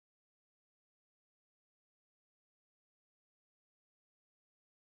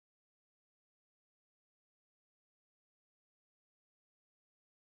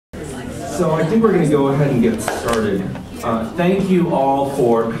So I think we're going to go ahead and get started. Thank you all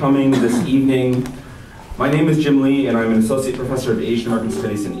for coming this evening. My name is Jim Lee, and I'm an Associate Professor of Asian American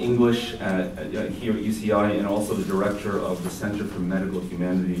Studies and English here at UCI, and also the Director of the Center for Medical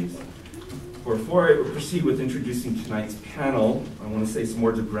Humanities. Before I proceed with introducing tonight's panel, I want to say some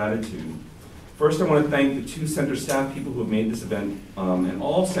words of gratitude. First, I want to thank the two center staff people who have made this event and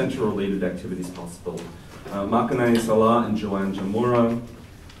all center-related activities possible. Makanai Salah and Joanne Jamura.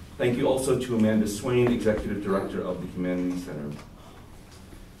 Thank you also to Amanda Swain, Executive Director of the Humanities Center.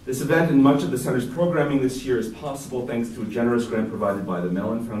 This event and much of the center's programming this year is possible thanks to a generous grant provided by the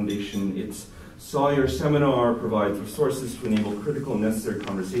Mellon Foundation. Its Sawyer seminar provides resources to enable critical and necessary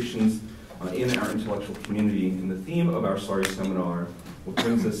conversations in our intellectual community. And the theme of our Sawyer seminar, what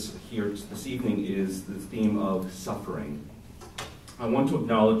brings us here this evening, is the theme of suffering. I want to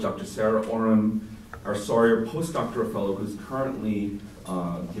acknowledge Dr. Sarah Oram, our Sawyer postdoctoral fellow, who's currently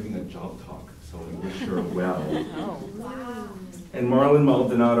giving a job talk, so we wish her well. Oh, wow. And Marlon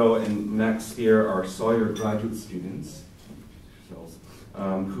Maldonado and Max Spear are Sawyer graduate students,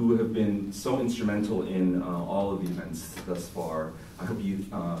 who have been so instrumental in all of the events thus far. I hope you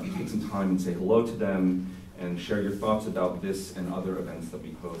take some time and say hello to them and share your thoughts about this and other events that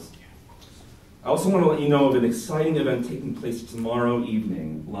we host. I also want to let you know of an exciting event taking place tomorrow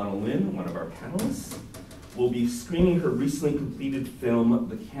evening. Lana, one of our panelists, will be screening her recently completed film,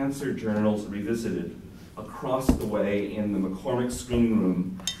 The Cancer Journals Revisited, across the way in the McCormick Screening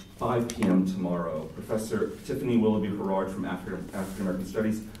Room, 5 p.m. tomorrow. Professor Tiffany Willoughby-Herard from African American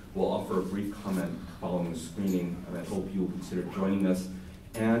Studies will offer a brief comment following the screening, and I hope you will consider joining us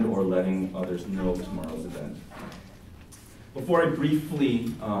and or letting others know of tomorrow's event. Before I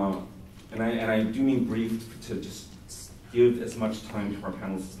briefly, and I do mean brief to just give as much time to our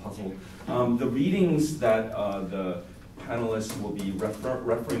panelists as possible, the readings that the panelists will be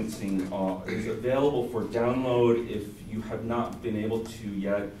referencing is available for download. If you have not been able to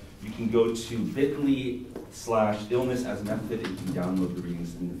yet, you can go to bit.ly/illness as method and you can download the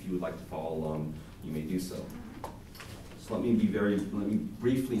readings, and if you would like to follow along, you may do so. So let me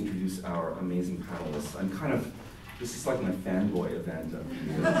briefly introduce our amazing panelists. This is like my fanboy event. I'm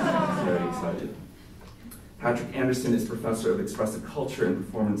very excited. Patrick Anderson is Professor of Expressive Culture and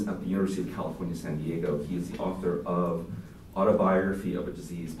Performance at the University of California, San Diego. He is the author of Autobiography of a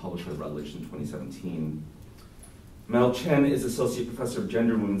Disease, published by Routledge in 2017. Mel Chen is Associate Professor of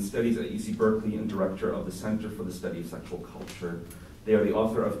Gender and Women's Studies at UC Berkeley and Director of the Center for the Study of Sexual Culture. They are the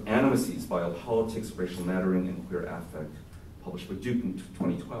author of Animacies, Biopolitics, Racial Mattering, and Queer Affect, published by Duke in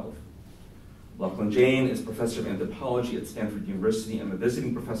 2012. Lochlann Jain is Professor of Anthropology at Stanford University and a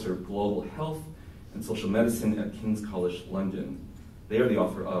Visiting Professor of Global Health and Social Medicine at King's College London. They are the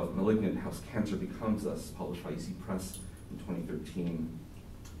author of Malignant How Cancer Becomes Us, published by UC Press in 2013.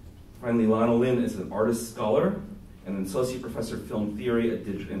 Finally, Lana is an artist scholar and an associate professor of film theory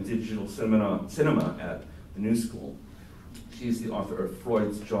and digital cinema at the New School. She is the author of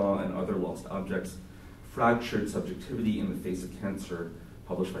Freud's Jaw and Other Lost Objects, Fractured Subjectivity in the Face of Cancer,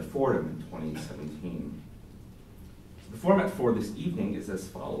 published by Fordham in 2017. The format for this evening is as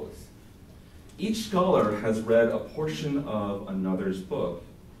follows. Each scholar has read a portion of another's book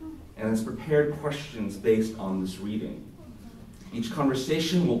and has prepared questions based on this reading. Each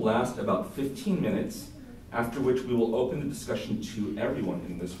conversation will last about 15 minutes, after which we will open the discussion to everyone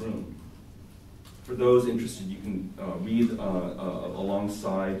in this room. For those interested, you can read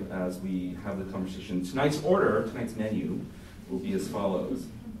alongside as we have the conversation. Tonight's menu will be as follows.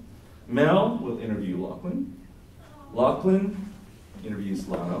 Mel will interview Lochlann. Lochlann interviews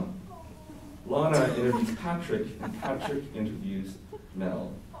Lana. Lana interviews Patrick, and Patrick interviews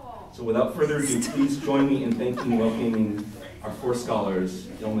Mel. So without further ado, please join me in thanking and welcoming our four scholars,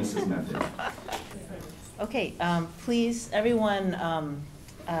 Illness as Method. Okay, please, everyone,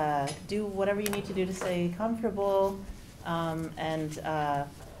 do whatever you need to do to stay comfortable. And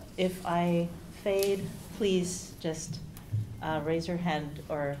if I fade, please just raise your hand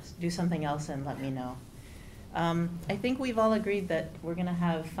or do something else and let me know. I think we've all agreed that we're going to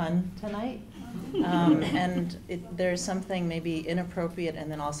have fun tonight. And there's something maybe inappropriate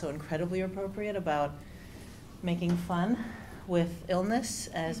and then also incredibly appropriate about making fun with illness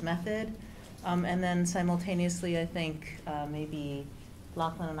as method. And then simultaneously, I think maybe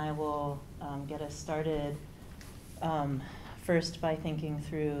Lochlann and I will get us started first by thinking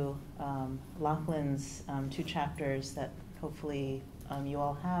through Lochlann's two chapters that hopefully you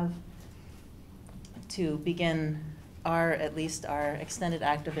all have to begin at least our extended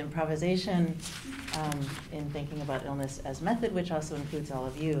act of improvisation in thinking about illness as method, which also includes all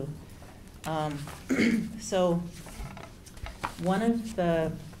of you. So one of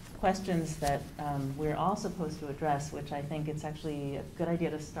the questions that we're all supposed to address, which I think it's actually a good idea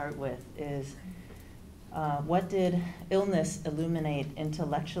to start with, is what did illness illuminate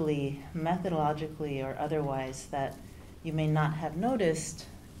intellectually, methodologically, or otherwise that you may not have noticed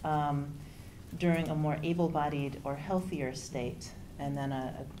during a more able-bodied or healthier state? And then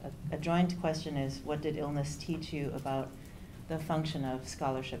a joint question is, what did illness teach you about the function of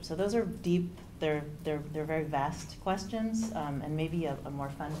scholarship? So those are deep, they're very vast questions, and maybe a more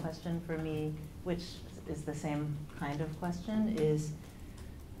fun question for me, which is the same kind of question, is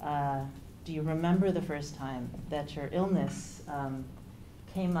do you remember the first time that your illness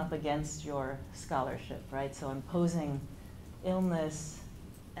came up against your scholarship, right? So I'm posing illness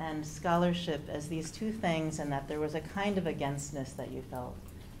and scholarship as these two things, and that there was a kind of againstness that you felt,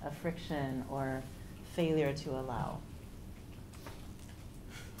 a friction or failure to allow.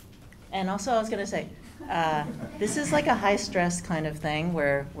 And also I was going to say, this is like a high-stress kind of thing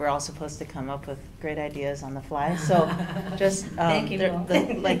where we're all supposed to come up with great ideas on the fly. So just Thank you,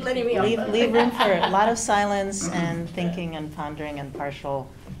 leave room for a lot of silence and thinking and pondering and partial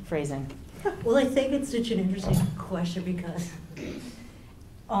phrasing. Well, I think it's such an interesting question because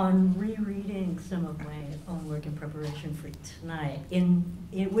on rereading some of my own work in preparation for tonight,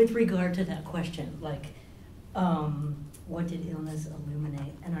 with regard to that question, like, what did illness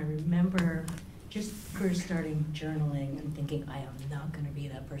illuminate? And I remember just first starting journaling and thinking, I am not going to be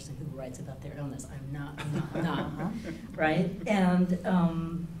that person who writes about their illness. I'm not, right? And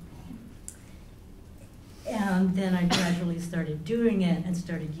then I gradually started doing it and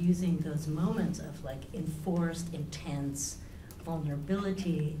started using those moments of like enforced, intense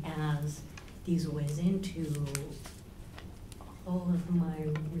vulnerability as these ways into all of my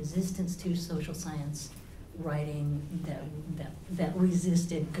resistance to social science writing that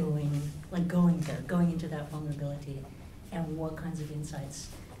resisted going into that vulnerability and what kinds of insights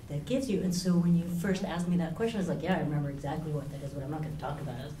that gives you. And so when you first asked me that question, I was like, yeah, I remember exactly what that is, but I'm not going to talk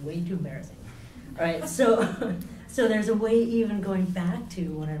about it. It's way too embarrassing, right? So there's a way even going back to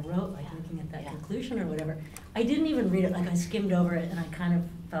what I wrote, like looking at that conclusion or whatever. I didn't even read it. Like I skimmed over it and I kind of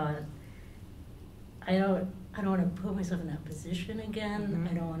thought, I don't want to put myself in that position again. Mm-hmm.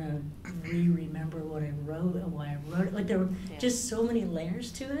 I don't want to remember what I wrote and why I wrote it. Like there were just so many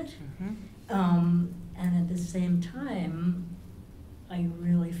layers to it. Mm-hmm. And at the same time, I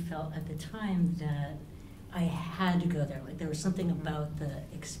really felt at the time that I had to go there. Like there was something about the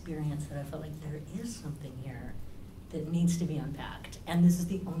experience that I felt like there is something here that needs to be unpacked. And this is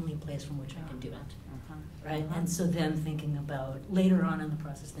the only place from which I can do it. Right? And so then thinking about, later on in the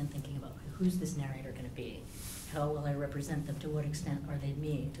process, then thinking about who's this narrator going to be? How will I represent them? To what extent are they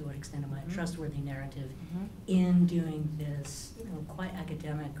me? To what extent am I a trustworthy narrative in doing this, quite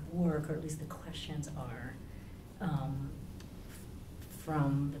academic work, or at least the questions are,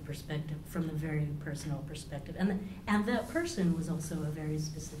 from the very personal perspective. And that person was also a very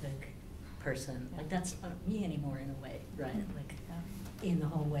specific person. Like that's not me anymore in a way, right? Like in the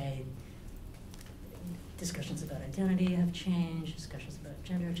whole way, discussions about identity have changed, discussions about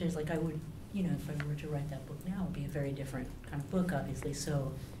gender have changed. Like I would, if I were to write that book now, it would be a very different kind of book, obviously.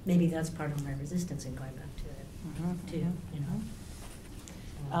 So maybe that's part of my resistance in going back to it, too,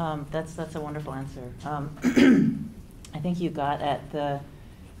 That's a wonderful answer. I think you got at the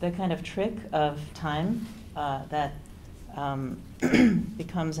kind of trick of time that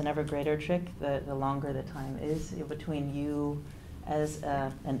becomes an ever greater trick the longer the time is between you as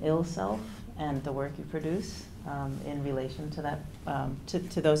an ill self and the work you produce in relation to that,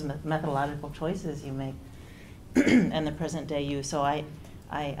 to those methodological choices you make and the present day you. So I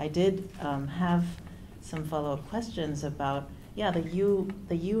did have some follow-up questions about, the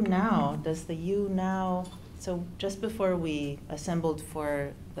you now, does the you now, so just before we assembled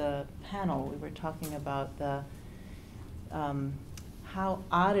for the panel, we were talking about the how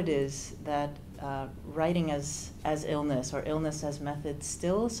odd it is that writing as illness or illness as method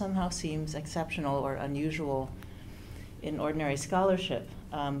still somehow seems exceptional or unusual in ordinary scholarship,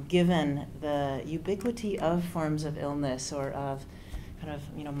 given the ubiquity of forms of illness or of kind of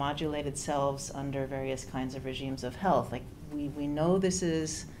modulated selves under various kinds of regimes of health. Like we know this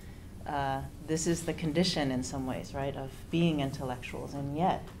is the condition in some ways, right, of being intellectuals, and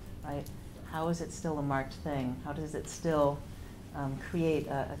yet, right, how is it still a marked thing? How does it still create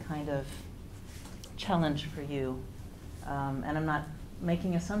a kind of challenge for you? And I'm not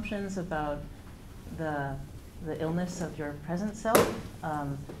making assumptions about the illness of your present self,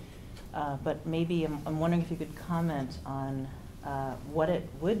 but maybe I'm wondering if you could comment on what it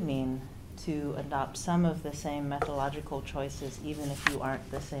would mean to adopt some of the same methodological choices, even if you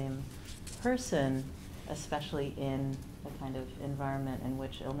aren't the same person, especially in the kind of environment in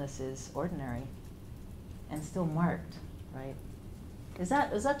which illness is ordinary and still marked, right? Is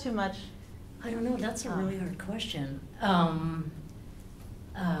that too much? I don't know, that's a really hard question.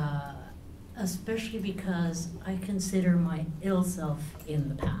 Especially because I consider my ill self in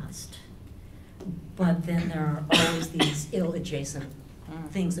the past. But then there are always these ill adjacent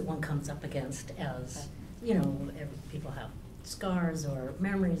things that one comes up against as, you know, people have scars or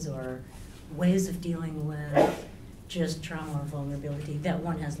memories or ways of dealing with just trauma or vulnerability that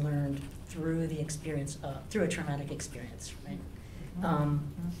one has learned through the experience, through a traumatic experience, right?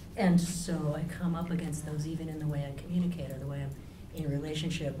 And so I come up against those even in the way I communicate or the way I'm in a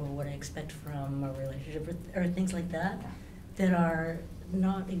relationship or what I expect from a relationship or things like that, that are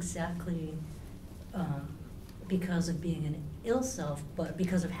not exactly because of being an ill self, but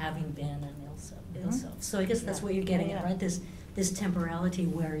because of having been an ill self. So I guess that's what you're getting at, right? This temporality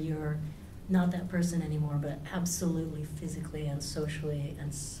where you're not that person anymore, but absolutely physically and socially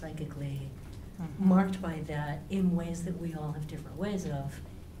and psychically marked by that in ways that we all have different ways of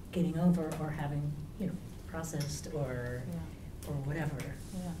getting over or having, you know, processed or whatever,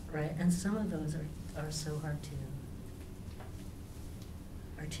 right? And some of those are so hard to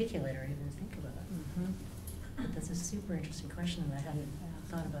articulate or even think about. But that's a super interesting question that I hadn't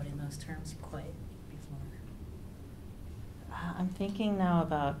thought about in those terms quite before. I'm thinking now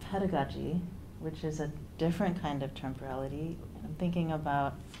about pedagogy, which is a different kind of temporality. I'm thinking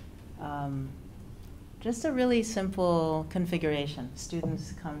about just a really simple configuration.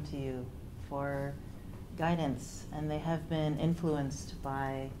 Students come to you for guidance, and they have been influenced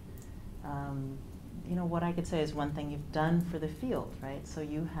by, you know, what I could say is one thing you've done for the field, right? So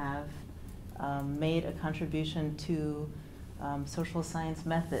you have made a contribution to social science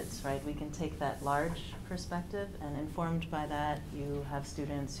methods, right? We can take that large perspective, and informed by that, you have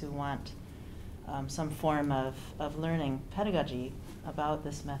students who want some form of learning pedagogy about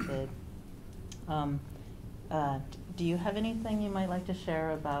this method. Do you have anything you might like to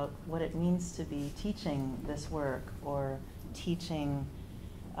share about what it means to be teaching this work or teaching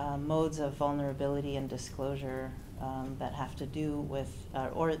modes of vulnerability and disclosure that have to do with,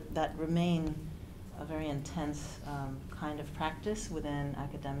 or that remain a very intense kind of practice within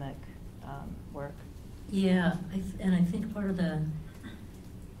academic work? Yeah, and I think part of the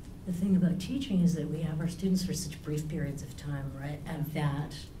thing about teaching is that we have our students for such brief periods of time, right? And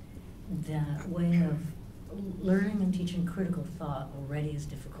that way of learning and teaching critical thought already is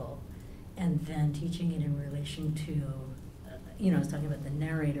difficult. And then teaching it in relation to, you know, I was talking about the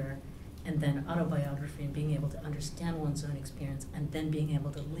narrator, and then autobiography and being able to understand one's own experience and then being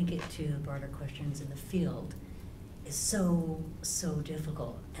able to link it to broader questions in the field is so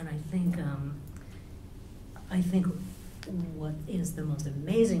difficult. And I think what is the most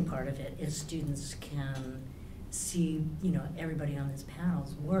amazing part of it is students can see, you know, everybody on this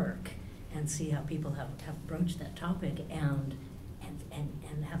panel's work and see how people have broached that topic and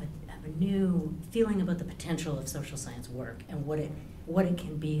have a new feeling about the potential of social science work and what it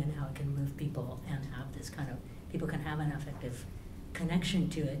can be and how it can move people and have this kind of, people can have an affective connection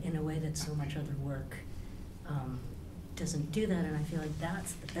to it in a way that so much other work doesn't do that. And I feel like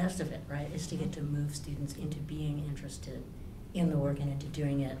that's the best of it, right, is to get to move students into being interested in the work and into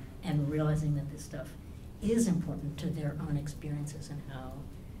doing it and realizing that this stuff is important to their own experiences and how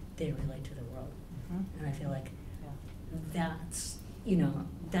they relate to the world. And I feel like that's, you know,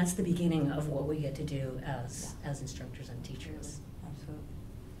 that's the beginning of what we get to do as instructors and teachers.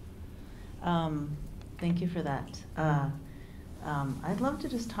 Absolutely. Thank you for that. I'd love to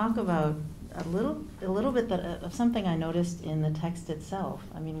just talk about a little bit of something I noticed in the text itself.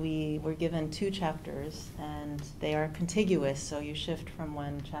 I mean, we were given 2 chapters, and they are contiguous, so you shift from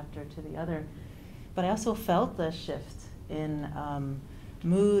one chapter to the other. But I also felt the shift in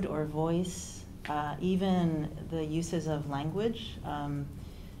mood or voice, even the uses of language.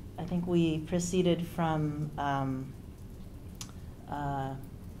 I think we proceeded from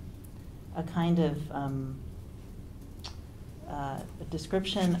a kind of a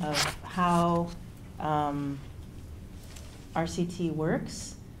description of how RCT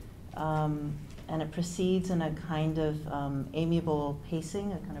works, and it proceeds in a kind of amiable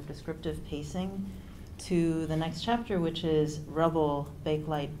pacing, a kind of descriptive pacing, to the next chapter, which is Rubble,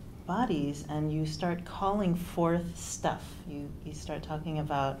 Bakelite, Bodies, and you start calling forth stuff. You start talking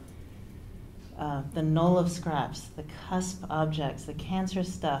about the null of scraps, the cusp objects, the cancer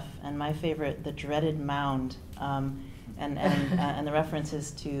stuff, and my favorite, the dreaded mound, and the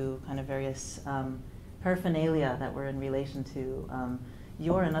references to kind of various paraphernalia that were in relation to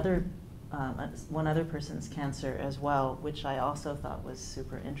your and one other person's cancer as well, which I also thought was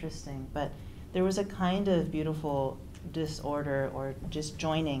super interesting. But there was a kind of beautiful disorder or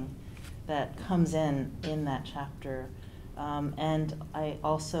disjoining that comes in that chapter. And I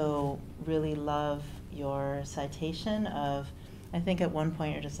also really love your citation of, I think at one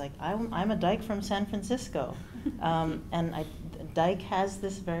point you're just like, I'm a dyke from San Francisco. And dyke has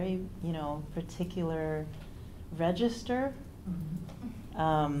this very, particular register.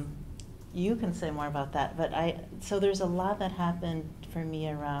 Mm-hmm. You can say more about that, but so there's a lot that happened for me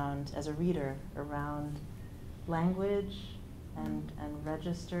as a reader, around language and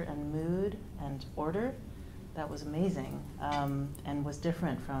register and mood and order. That was amazing, and was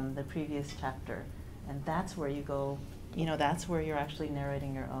different from the previous chapter. And that's where you go, that's where you're actually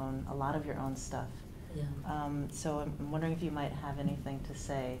narrating a lot of your own stuff. Yeah. So I'm wondering if you might have anything to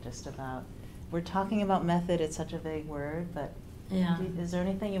say just about, we're talking about method, it's such a vague word, but Yeah. Is there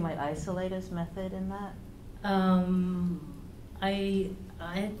anything you might isolate as method in that? I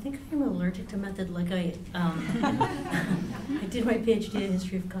think I'm allergic to method. Like I did my PhD in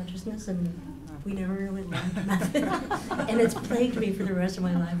history of consciousness, and we never really learned method. And it's plagued me for the rest of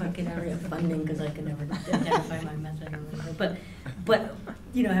my life. I could never get funding because I could never identify my method or whatever. But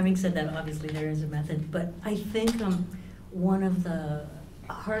having said that, obviously there is a method. But I think one of the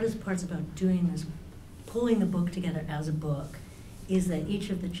hardest parts about doing this, pulling the book together as a book, is that each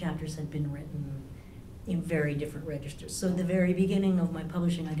of the chapters had been written in very different registers. So at the very beginning of my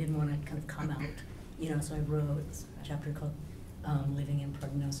publishing, I didn't want to kind of come out, so I wrote a chapter called Living in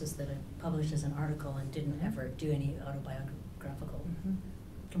Prognosis that I published as an article and didn't ever do any autobiographical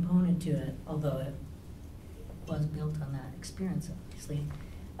component to it, although it was built on that experience, obviously.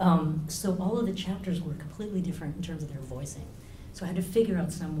 So all of the chapters were completely different in terms of their voicing. So I had to figure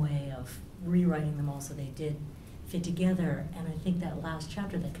out some way of rewriting them all so they did fit together. And I think that last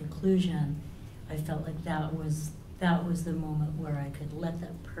chapter, that conclusion, I felt like that was the moment where I could let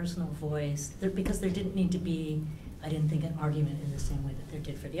that personal voice, because there didn't need to be, I didn't think, an argument in the same way that there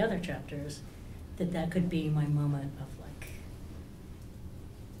did for the other chapters, that could be my moment of like,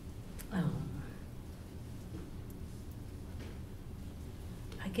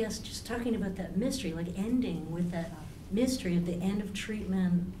 I guess just talking about that mystery, like ending with that mystery at the end of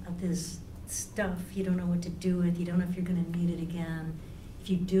treatment of this stuff you don't know what to do with, you don't know if you're going to need it again. If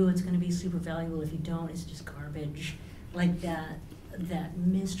you do, it's going to be super valuable. If you don't, it's just garbage. Like that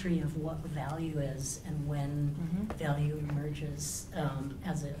mystery of what value is and when value emerges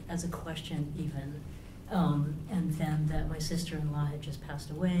as a question even. And then that my sister-in-law had just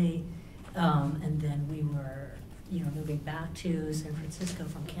passed away, and then we were, moving back to San Francisco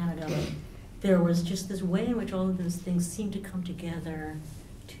from Canada. There was just this way in which all of those things seemed to come together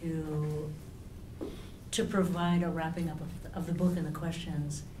to provide a wrapping up of the book and the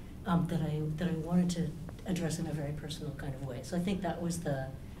questions that I wanted to address in a very personal kind of way. So I think that was the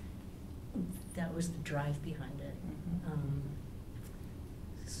drive behind it.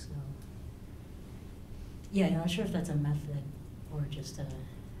 So yeah, I'm not sure if that's a method or just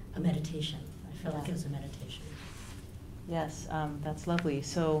a meditation. I felt like it was a meditation. Yes, that's lovely.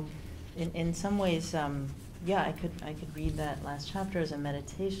 So in some ways, I could read that last chapter as a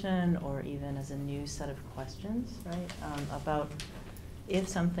meditation or even as a new set of questions, right? About if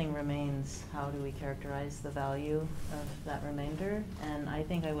something remains, how do we characterize the value of that remainder? And I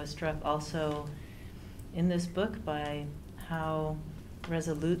think I was struck also in this book by how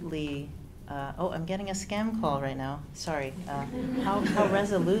resolutely, I'm getting a scam call right now, sorry. How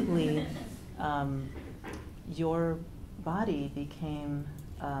resolutely your body became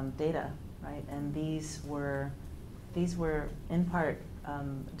data, right? And these were in part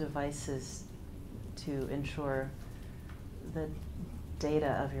devices to ensure the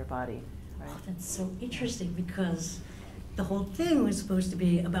data of your body, right? Oh, that's so interesting, because the whole thing was supposed to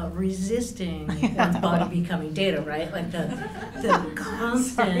be about resisting one's body becoming data, right? Like the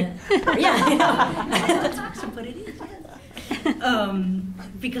constant, that's what it is.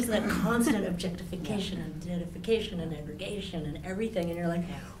 Because of that constant objectification and identification and aggregation and everything, and you're like,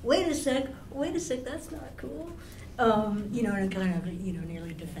 wait a sec, that's not cool. And kind of,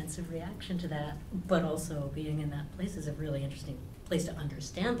 nearly defensive reaction to that, but also being in that place is a really interesting place to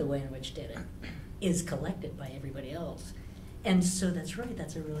understand the way in which data is collected by everybody else. And so that's right,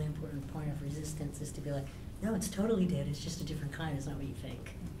 that's a really important point of resistance, is to be like, no, it's totally data, it's just a different kind, it's not what you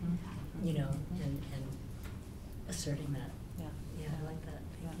think. And asserting that. Yeah, I like that.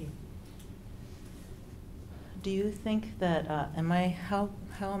 Thank you. Do you think that, how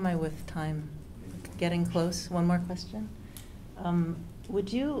am I with time? Getting close? One more question.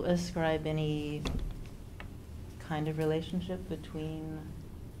 Would you ascribe any kind of relationship between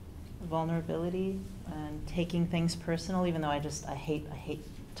vulnerability and taking things personal, even though I hate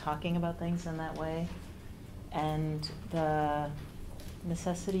talking about things in that way, and the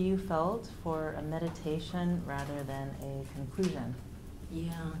necessity you felt for a meditation rather than a conclusion.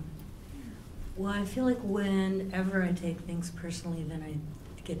 Yeah. Well, I feel like whenever I take things personally, then I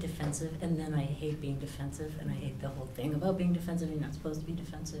get defensive, and then I hate being defensive, and I hate the whole thing about being defensive. You're not supposed to be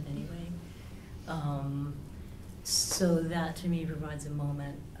defensive anyway. So that to me provides a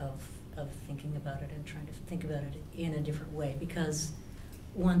moment of thinking about it and trying to think about it in a different way, because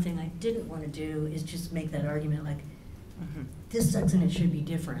one thing I didn't want to do is just make that argument like, this sucks and it should be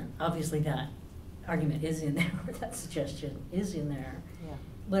different. Obviously that argument is in there, or that suggestion is in there. Yeah.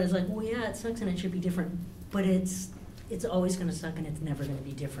 But it's like, well, yeah, it sucks and it should be different, but it's always going to suck and it's never going to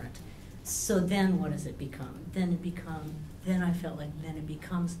be different. So then what does it become? Then I felt like then it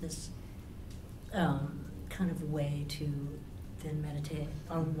becomes this kind of way to then meditate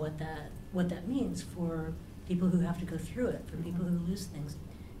on what that means for people who have to go through it, for people who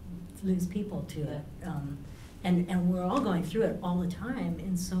lose people to it. And we're all going through it all the time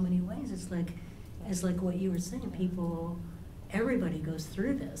in so many ways. It's like what you were saying, everybody goes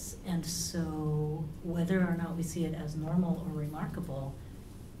through this. And so whether or not we see it as normal or remarkable,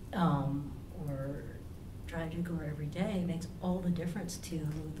 or tragic or everyday, makes all the difference to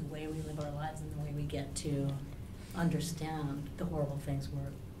the way we live our lives and the way we get to understand the horrible things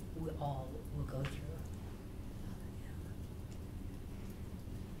we all will go through.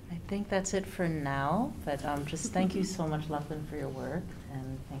 I think that's it for now, but just thank you so much, Lochlann, for your work,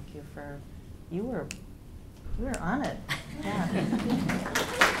 and thank you for, you were on it. Yeah.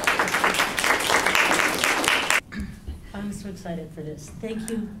 I'm so excited for this. Thank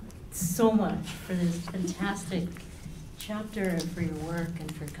you so much for this fantastic chapter and for your work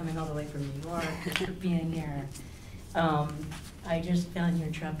and for coming all the way from New York and for being here. I just found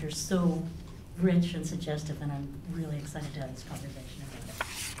your chapter so rich and suggestive, and I'm really excited to have this conversation about it.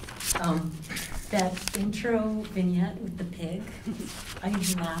 That intro vignette with the pig, I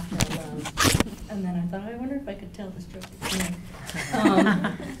laughed out loud, and then I thought, I wonder if I could tell this joke again.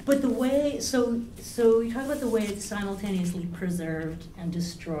 But the way, so you talk about the way it's simultaneously preserved and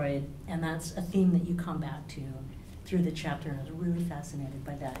destroyed, and that's a theme that you come back to through the chapter, and I was really fascinated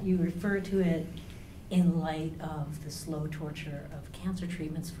by that. You refer to it in light of the slow torture of cancer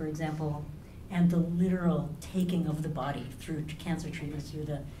treatments, for example, and the literal taking of the body through cancer treatments, through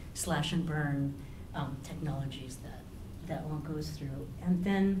the slash and burn technologies that one goes through. And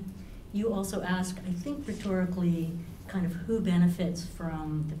then you also ask, I think rhetorically, kind of who benefits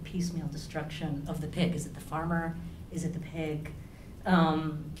from the piecemeal destruction of the pig? Is it the farmer? Is it the pig?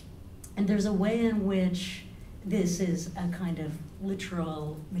 And there's a way in which this is a kind of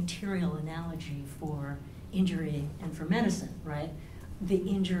literal material analogy for injury and for medicine, right? The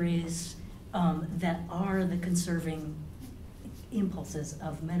injuries that are the conserving impulses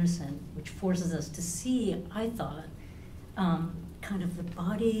of medicine, which forces us to see, I thought, kind of the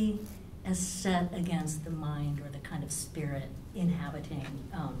body as set against the mind, or the kind of spirit inhabiting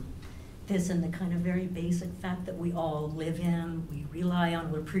this, and the kind of very basic fact that we all live in, we rely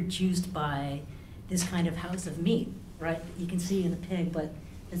on, we're produced by this kind of house of meat, right? You can see in the pig, but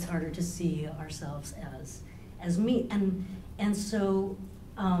it's harder to see ourselves as meat. And so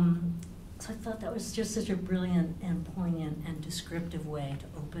I thought that was just such a brilliant and poignant and descriptive way to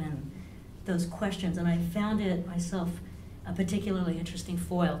open those questions. And I found it myself a particularly interesting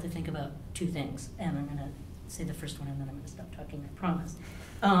foil to think about two things. And I'm gonna say the first one and then I'm gonna stop talking, I promise.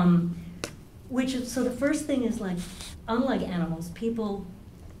 So the first thing is, like, unlike animals, people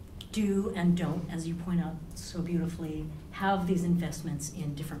do and don't, as you point out so beautifully, have these investments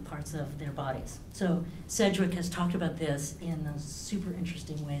in different parts of their bodies. So Sedgwick has talked about this in those super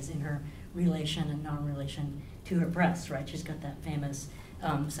interesting ways in her relation and non-relation to her breasts, right? She's got that famous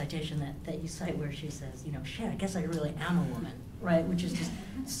citation that you cite where she says, you know, shit, I guess I really am a woman, right? Which is just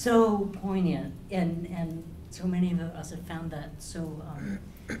so poignant, and so many of us have found that so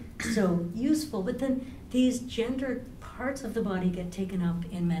useful. But then these gendered parts of the body get taken up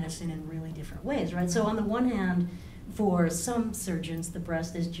in medicine in really different ways, right? So on the one hand, for some surgeons, the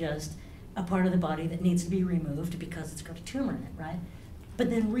breast is just a part of the body that needs to be removed because it's got a tumor in it, right? But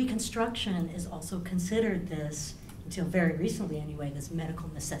then reconstruction is also considered this, until very recently anyway, this medical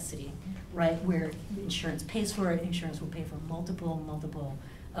necessity, right? Where insurance pays for it, insurance will pay for multiple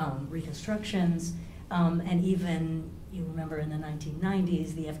reconstructions, and even, you remember in the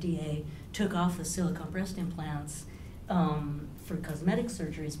 1990s, the FDA took off the silicone breast implants for cosmetic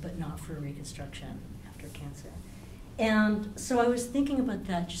surgeries, but not for reconstruction after cancer. And so I was thinking about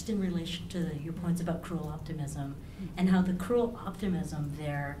that just in relation to your points about cruel optimism, and how the cruel optimism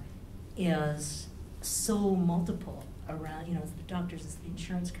there is so multiple around, you know, it's the doctors, it's the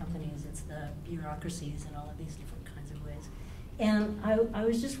insurance companies, it's the bureaucracies in all of these different kinds of ways. And I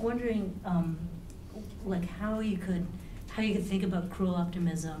was just wondering, like how you could think about cruel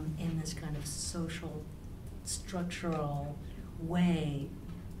optimism in this kind of social, structural way,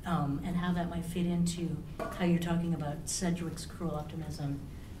 and how that might fit into how you're talking about Sedgwick's cruel optimism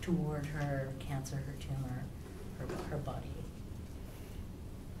toward her cancer, her tumor, her body.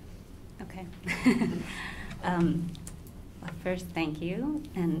 Okay. Well, first, thank you.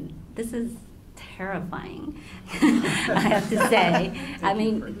 And this is terrifying, I have to say. I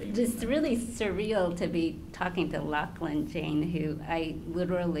mean, just really surreal to be talking to Lochlann Jain, who I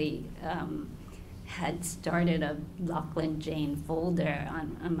literally had started a Lochlann Jain folder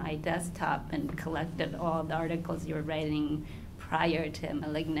on my desktop and collected all the articles you were writing prior to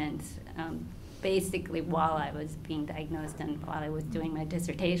Malignant, basically while I was being diagnosed and while I was doing my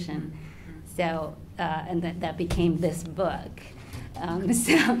dissertation. So, and that became this book.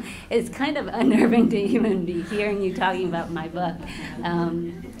 So it's kind of unnerving to even be hearing you talking about my book.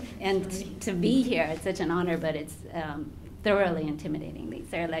 And to be here, it's such an honor, but it's thoroughly intimidating.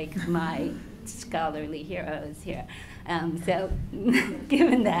 These are like my scholarly heroes here. So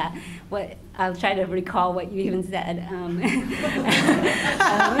given that, I'll try to recall what you even said.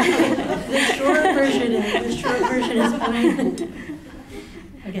 The short version is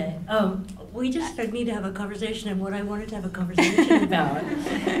okay. We just need to have a conversation, and what I wanted to have a conversation about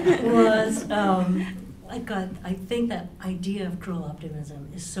was, I think that idea of cruel optimism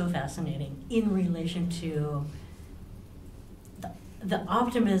is so fascinating in relation to the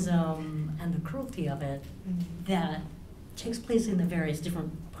optimism and the cruelty of it that takes place in the various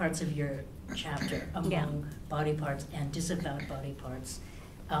different parts of your chapter among body parts and disavowed body parts,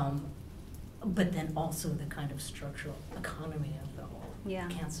 but then also the kind of structural economy of the whole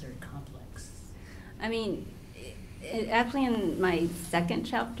cancer complex. I mean, actually in my second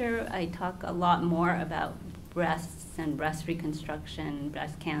chapter, I talk a lot more about breasts and breast reconstruction,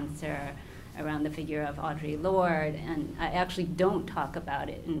 breast cancer, around the figure of Audre Lorde, and I actually don't talk about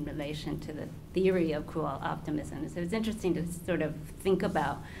it in relation to the theory of cruel optimism. So it's interesting to sort of think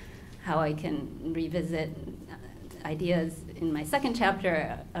about how I can revisit ideas in my second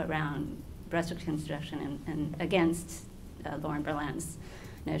chapter around breast reconstruction and against Lauren Berlant's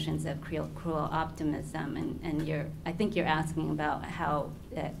notions of cruel optimism, and I think you're asking about how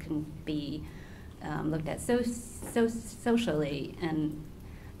that can be looked at so socially. And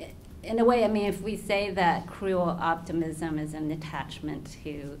in a way, I mean, if we say that cruel optimism is an attachment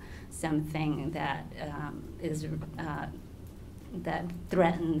to something that that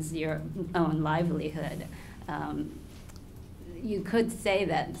threatens your own livelihood, you could say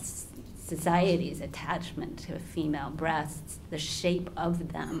that society's attachment to female breasts, the shape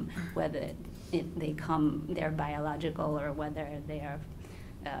of them, whether they're biological or whether they're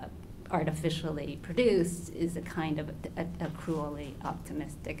artificially produced, is a kind of a cruelly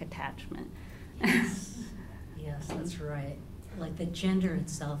optimistic attachment. Yes, that's right. Like the gender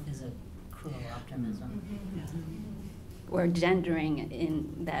itself is a cruel optimism. Or gendering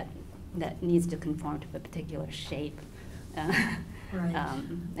in that needs to conform to a particular shape. Right.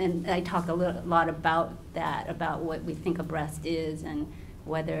 And I talk a lot about that, about what we think a breast is and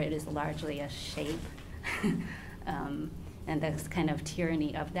whether it is largely a shape, and this kind of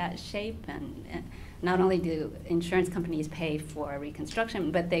tyranny of that shape. And not only do insurance companies pay for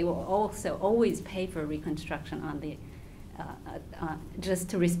reconstruction, but they will also always pay for reconstruction on the just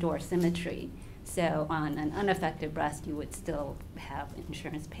to restore symmetry. So on an unaffected breast, you would still have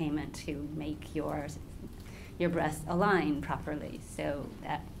insurance payment to make your breasts align properly. So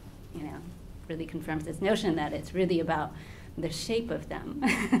that, really confirms this notion that it's really about the shape of them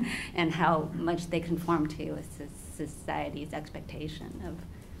and how much they conform to society's expectation of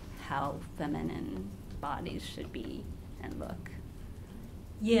how feminine bodies should be and look.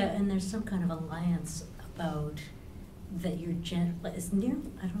 Yeah, and there's some kind of alliance about that your gender, it's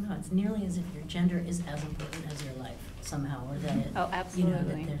nearly as if your gender is as important as your life somehow, or that it,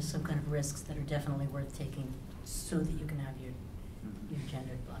 absolutely. That there's some kind of risks that are definitely worth taking so that you can have your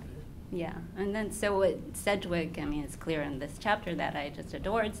gendered body. Yeah, and then so with Sedgwick, I mean, it's clear in this chapter that I just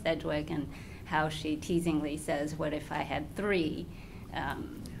adored Sedgwick and how she teasingly says, what if I had three?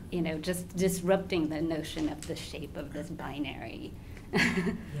 Just disrupting the notion of the shape of this binary.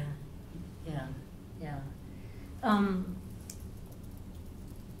 Yeah.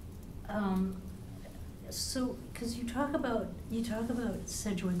 So, because you talk about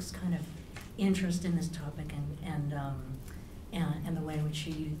Sedgwick's kind of interest in this topic and the way in which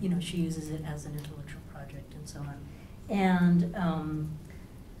she uses it as an intellectual project and so on, and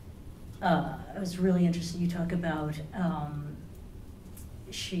I was really interested, you talk about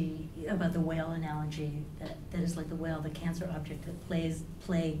about the whale analogy, that is like the whale, the cancer object that plagues,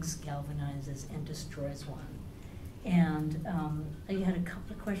 galvanizes, and destroys one. And I had a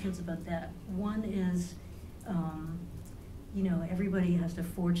couple of questions about that. One is, you know, everybody has to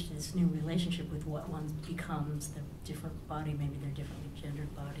forge this new relationship with what one becomes, their different body, maybe their differently gendered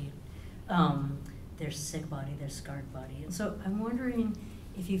body, their sick body, their scarred body. And so I'm wondering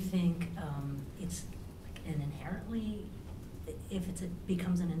if you think it's like an inherently, if it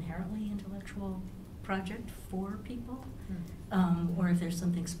becomes an inherently intellectual project for people, or if there's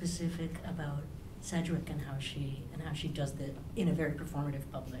something specific about Sedgwick and how she does that in a very performative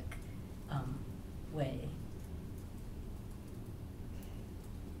public way.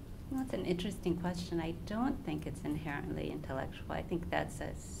 Well, that's an interesting question. I don't think it's inherently intellectual. I think that's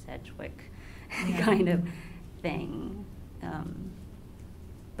a Sedgwick kind of thing.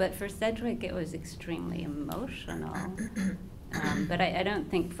 But for Sedgwick, it was extremely emotional. But I don't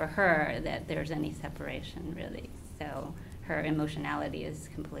think for her that there's any separation, really. So her emotionality is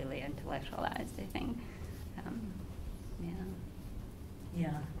completely intellectualized, I think.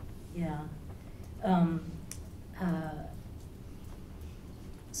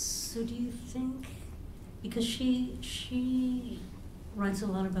 So do you think, because she writes a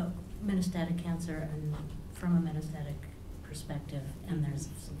lot about metastatic cancer and from a metastatic perspective, and there's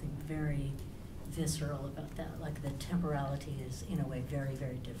something very visceral about that, like the temporality is in a way very,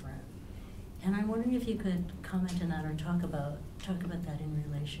 very different. And I'm wondering if you could comment on that or talk about that in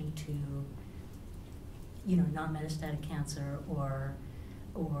relation to, you know, non-metastatic cancer, or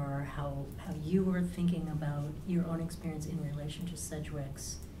how you were thinking about your own experience in relation to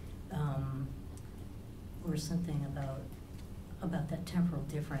Sedgwick's, or something about that temporal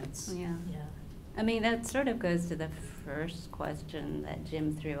difference. Yeah. I mean, that sort of goes to the first question that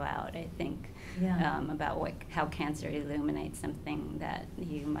Jim threw out, I think, about how cancer illuminates something that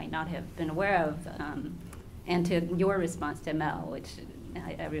you might not have been aware of, and to your response to Mel, which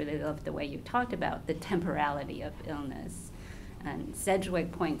I really loved the way you talked about the temporality of illness. And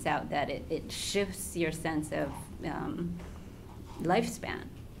Sedgwick points out that it shifts your sense of lifespan.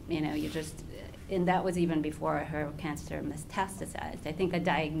 You know, and that was even before her cancer metastasized. I think a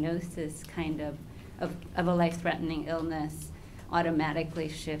diagnosis kind of a life-threatening illness automatically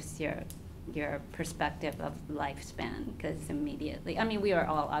shifts your perspective of lifespan, because immediately, I mean, we are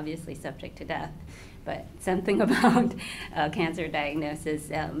all obviously subject to death, but something about cancer diagnosis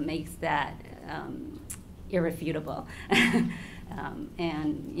makes that irrefutable.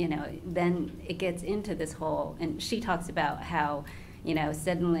 And, you know, then it gets into this whole, and she talks about how, you know,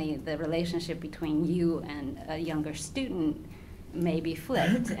 suddenly the relationship between you and a younger student may be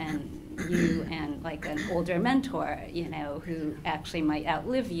flipped, and you and like an older mentor, you know, who actually might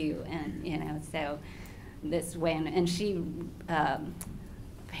outlive you, and, you know, so this way, and she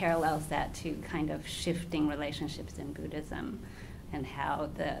parallels that to kind of shifting relationships in Buddhism, and how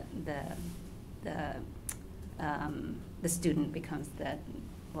the student becomes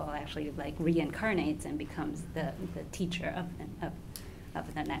actually like reincarnates and becomes the teacher of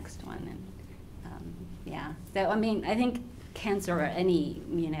the next one. And so I mean, I think cancer or any,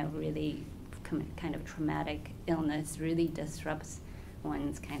 you know, really kind of traumatic illness really disrupts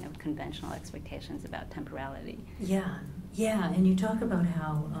one's kind of conventional expectations about temporality. And you talk about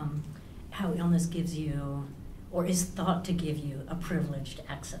how illness gives you, or is thought to give you, a privileged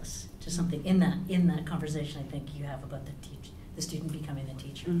access to something in that conversation I think you have about the student becoming the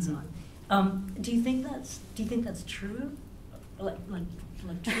teacher and so on. Do you think that's true? Like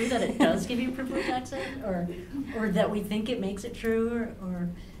true that it does give you privileged access, or that we think it makes it true, or?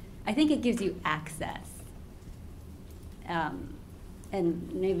 I think it gives you access.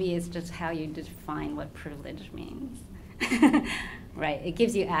 And maybe it's just how you define what privilege means. Right, it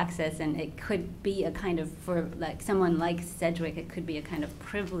gives you access, and it could be a kind of, for like someone like Sedgwick, it could be a kind of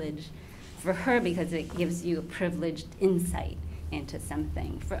privilege for her because it gives you a privileged insight into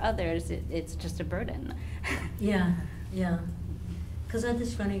something. For others, it's just a burden. Yeah. Because I had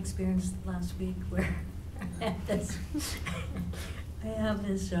this funny experience last week where I have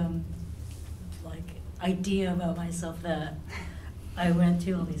this like idea about myself that I went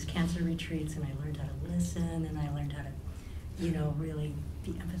to all these cancer retreats, and I learned how to listen, and I learned how to, you know, really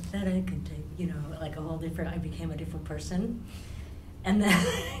be empathetic, and to, you know, like I became a different person. And then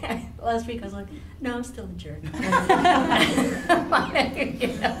last week I was like, no, I'm still a jerk. You know?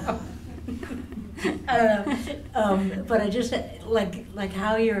 I don't know. But I just, like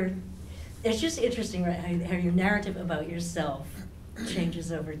how it's just interesting, right, how your narrative about yourself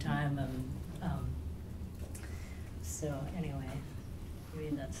changes over time. So anyway,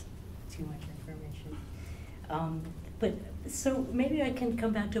 maybe that's too much information. But so maybe I can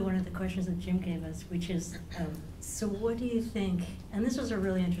come back to one of the questions that Jim gave us, which is, so what do you think, and this was a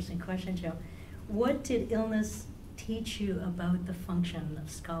really interesting question, Joe, what did illness teach you about the function of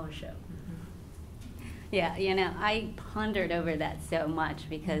scholarship? Yeah, you know, I pondered over that so much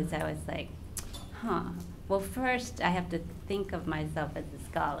because I was like, well, first I have to think of myself as a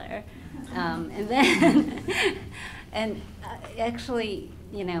scholar. And then, actually,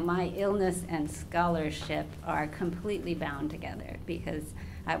 you know, my illness and scholarship are completely bound together because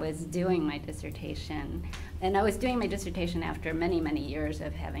I was doing my dissertation, and I was doing my dissertation after many, many years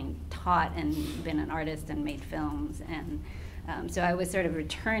of having taught and been an artist and made films. And so I was sort of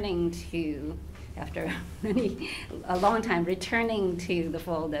returning to, after a long time, returning to the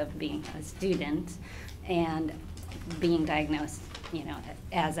fold of being a student and being diagnosed, you know,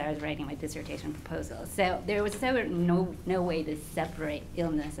 as I was writing my dissertation proposal. So there was no way to separate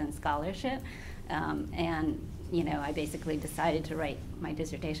illness and scholarship. And, you know, I basically decided to write my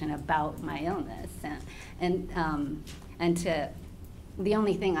dissertation about my illness. The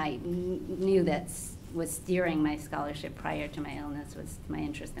only thing I knew that was steering my scholarship prior to my illness was my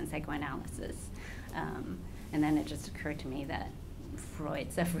interest in psychoanalysis. And then it just occurred to me that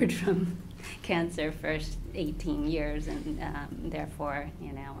Freud suffered from cancer for 18 years, and therefore,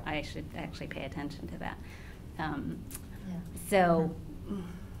 you know, I should actually pay attention to that. So,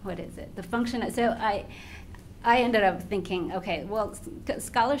 what is it? The function. So I ended up thinking, okay, well,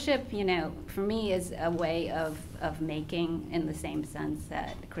 scholarship, you know, for me is a way of making, in the same sense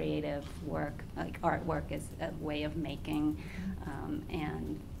that creative work, like artwork, is a way of making,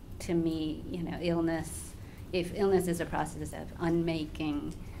 and to me, you know, if illness is a process of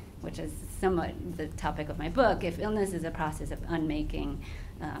unmaking, which is somewhat the topic of my book, if illness is a process of unmaking,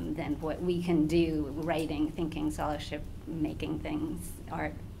 then what we can do, writing, thinking, scholarship, making things,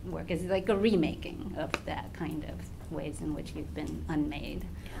 artwork, is like a remaking of that kind of ways in which you've been unmade.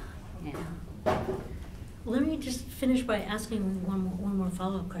 Yeah. Let me just finish by asking one more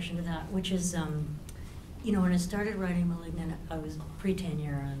follow-up question to that, which is, you know, when I started writing *Malignant*, I was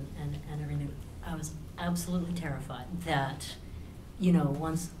pre-tenure and everything. I was absolutely terrified that, you know,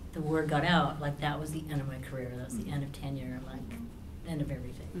 once the word got out, like that was the end of my career, that was the end of tenure, like end of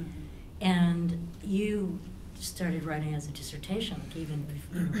everything. Mm-hmm. And you started writing as a dissertation, like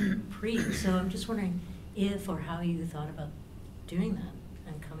even pre. So I'm just wondering if or how you thought about doing that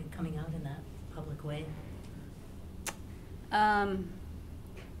and coming out in that public way.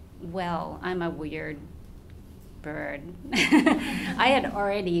 Well, I'm a weird bird. I had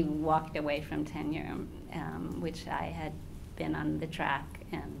already walked away from tenure, which I had been on the track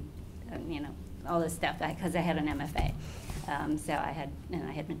and you know, all this stuff, because I had an MFA. So I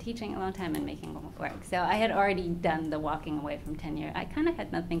had been teaching a long time and making work. So I had already done the walking away from tenure. I kind of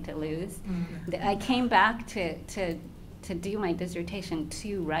had nothing to lose. Mm-hmm. I came back to do my dissertation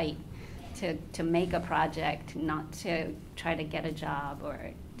to write, to make a project, not to try to get a job or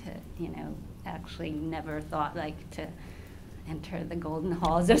to, you know, actually never thought like to enter the golden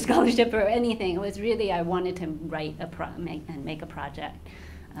halls of scholarship or anything. It was really, I wanted to write make a project.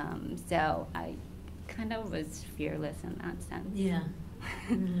 So I kind of was fearless in that sense. Yeah,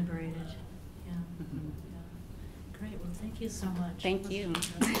 liberated. Yeah. Mm-hmm. Yeah. Great. Well, thank you so much. Thank you.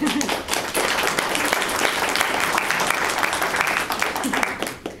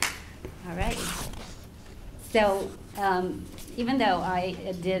 All right. So even though I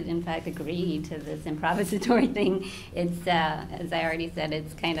did, in fact, agree to this improvisatory thing, it's, as I already said,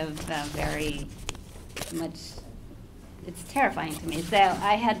 it's kind of very much, it's terrifying to me. So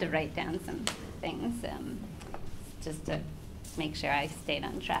I had to write down some things just to make sure I stayed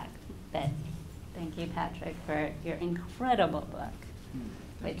on track. But thank you, Patrick, for your incredible book,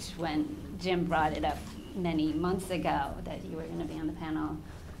 which when Jim brought it up many months ago that you were going to be on the panel,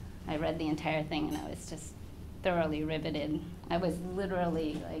 I read the entire thing and I was just thoroughly riveted. I was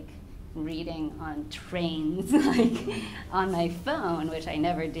literally like reading on trains, like on my phone, which I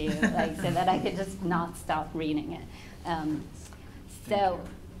never do, like so that I could just not stop reading it.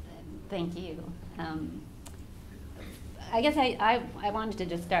 Thank you. I guess I wanted to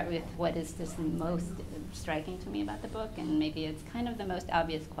just start with what is just most striking to me about the book, and maybe it's kind of the most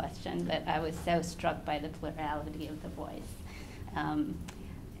obvious question, but I was so struck by the plurality of the voice.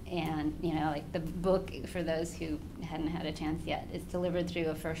 And, you know, like the book, for those who hadn't had a chance yet, is delivered through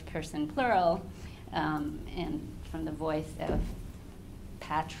a first-person plural, and from the voice of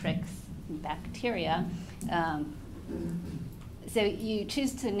Patrick's bacteria. So you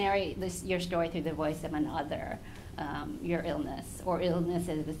choose to narrate your story through the voice of another, your illness, or illness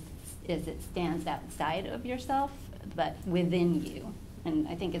as it stands outside of yourself, but within you. And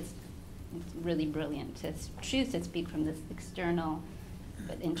I think it's It's really brilliant to choose to speak from this external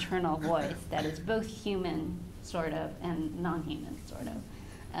but internal voice that is both human, sort of, and non-human, sort of.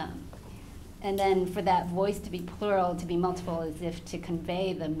 And then for that voice to be plural, to be multiple, as if to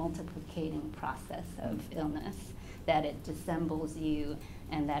convey the multiplicating process of illness, that it dissembles you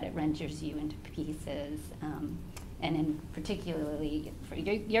and that it renders you into pieces. And in particularly, for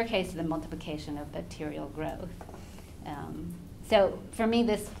your case, the multiplication of bacterial growth. So for me,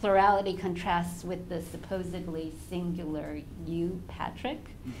 this plurality contrasts with the supposedly singular you, Patrick.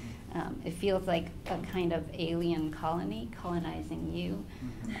 It feels like a kind of alien colony colonizing you.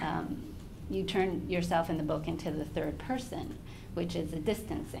 You turn yourself in the book into the third person, which is a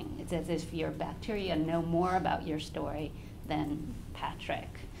distancing. It's as if your bacteria know more about your story than Patrick.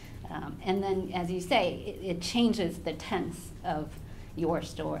 And then, as you say, it changes the tense of your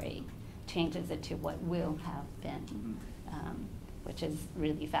story, changes it to what will have been, which is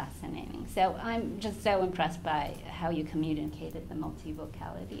really fascinating. So I'm just so impressed by how you communicated the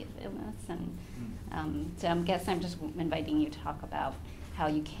multivocality of illness. And so I guess I'm just inviting you to talk about how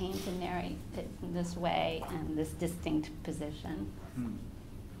you came to narrate it in this way and this distinct position.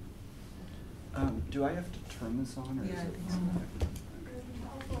 Do I have to turn this on, or is it?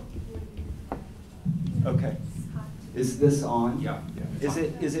 Okay. Is this on? Yeah.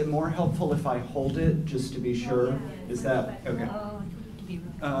 Is it more helpful if I hold it just to be sure? Is that okay?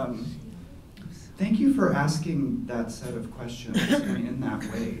 Thank you for asking that set of questions in that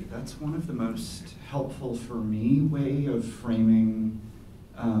way. That's one of the most helpful for me way of framing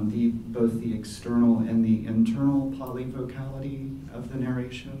both the external and the internal polyvocality of the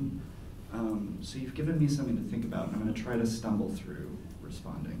narration. So you've given me something to think about, and I'm going to try to stumble through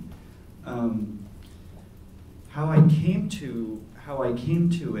responding. How I came to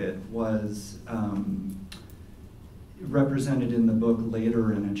it was represented in the book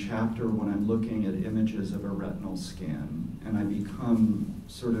later in a chapter when I'm looking at images of a retinal scan, and I become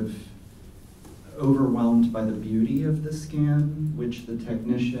sort of overwhelmed by the beauty of the scan, which the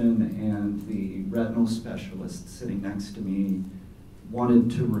technician and the retinal specialist sitting next to me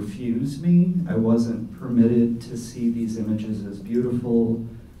wanted to refuse me. I wasn't permitted to see these images as beautiful,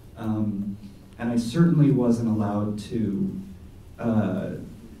 and I certainly wasn't allowed to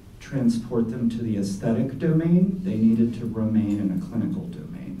transport them to the aesthetic domain. They needed to remain in a clinical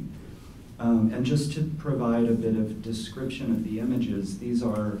domain. And just to provide a bit of description of the images, these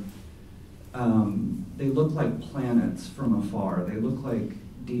are, they look like planets from afar. They look like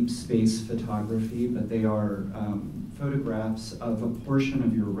deep space photography, but they are photographs of a portion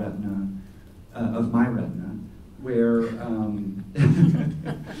of your retina, of my retina, where,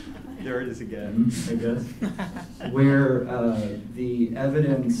 there it is again, I guess, where the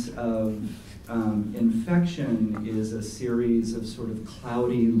evidence of infection is a series of sort of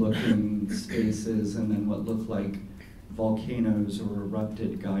cloudy-looking spaces and then what look like volcanoes or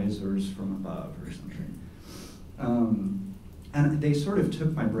erupted geysers from above or something. And they sort of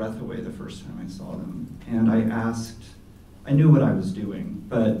took my breath away the first time I saw them. And I knew what I was doing,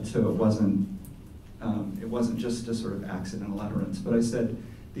 but so it wasn't just a sort of accidental utterance, but I said,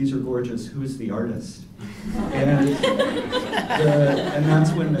 "These are gorgeous, who's the artist?" And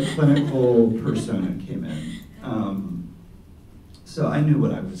that's when the clinical persona came in. So I knew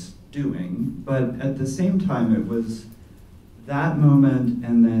what I was doing, but at the same time it was that moment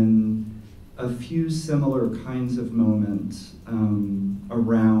and then a few similar kinds of moments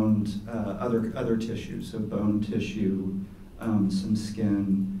around other tissues, so bone tissue, some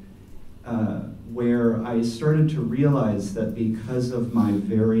skin, where I started to realize that because of my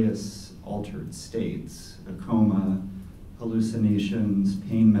various altered states, a coma, hallucinations,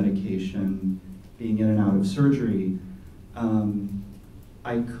 pain medication, being in and out of surgery,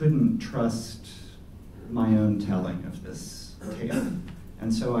 I couldn't trust my own telling of this tale.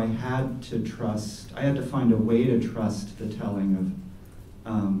 And so I had to find a way to trust the telling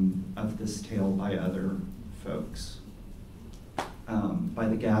of this tale by other folks, by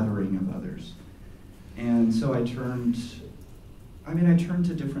the gathering of others. And so I turned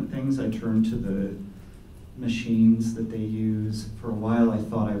to different things. I turned to the machines that they use. For a while I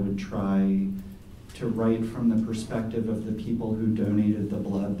thought I would try to write from the perspective of the people who donated the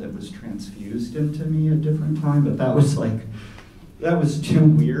blood that was transfused into me at different times, but that was too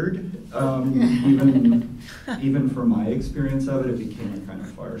weird. Even for my experience of it became a kind of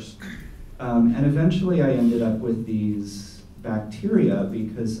farce. And eventually I ended up with these bacteria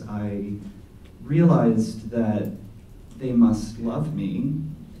because I realized that they must love me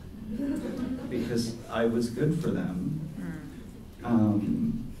because I was good for them.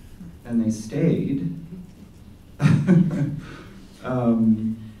 And they stayed.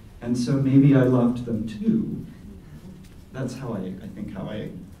 And so maybe I loved them too. That's how I think how I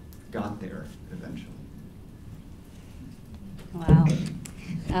got there eventually. Wow.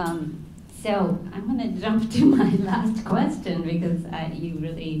 So I'm going to jump to my last question because you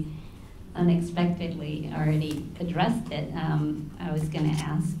really unexpectedly already addressed it. I was going to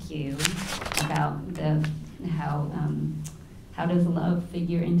ask you about how does love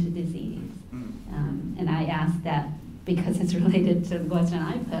figure into disease? And I asked that because it's related to the question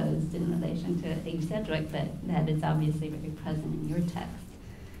I posed in relation to Eve Sedgwick, but that is obviously very present in your text.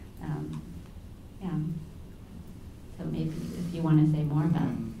 Yeah. So maybe if you want to say more about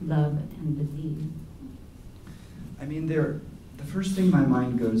love and disease. I mean, the first thing my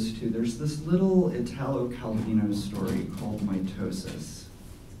mind goes to, there's this little Italo-Calvino story called mitosis.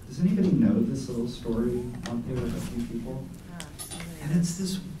 Does anybody know this little story out there, a few people? And it's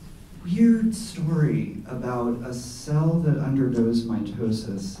this weird story about a cell that undergoes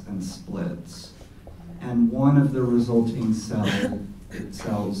mitosis and splits. And one of the resulting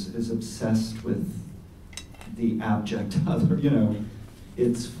cells is obsessed with the abject other,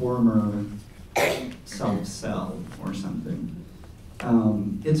 its former self-cell or something.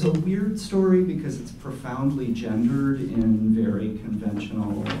 It's a weird story because it's profoundly gendered in very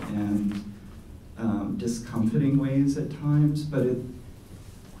conventional and discomforting ways at times, but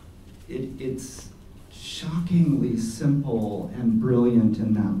it's shockingly simple and brilliant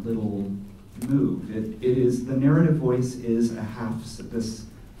in that little move. It is, the narrative voice is this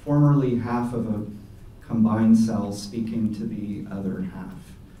formerly half of a combined cell speaking to the other half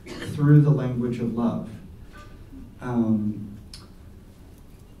through the language of love.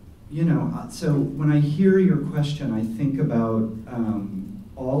 So when I hear your question, I think about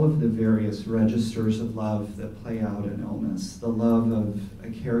all of the various registers of love that play out in illness. The love of a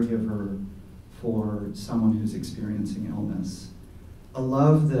caregiver for someone who's experiencing illness. A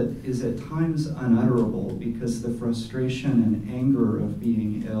love that is at times unutterable because the frustration and anger of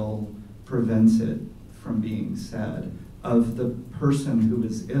being ill prevents it from being said, of the person who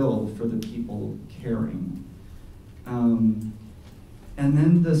is ill for the people caring. And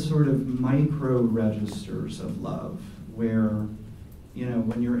then the sort of micro registers of love where,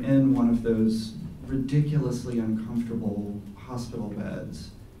 when you're in one of those ridiculously uncomfortable hospital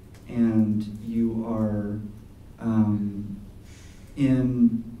beds and you are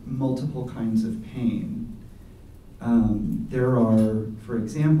in multiple kinds of pain, there are, for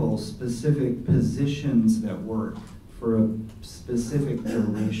example, specific positions that work for a specific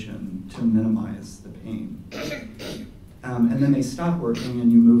duration to minimize the pain. And then they stop working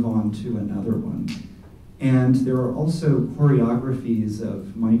and you move on to another one. And there are also choreographies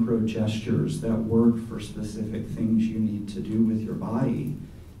of micro gestures that work for specific things you need to do with your body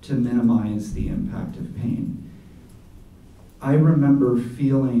to minimize the impact of pain. I remember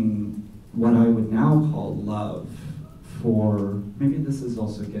feeling what I would now call love for, maybe this is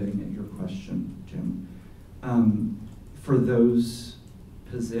also getting at your question, Jim, for those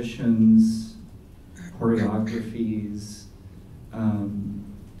positions, choreographies,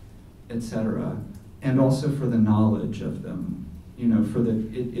 etc., and also for the knowledge of them.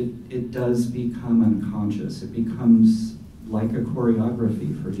 It does become unconscious. It becomes like a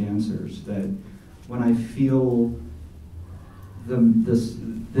choreography for dancers, that when I feel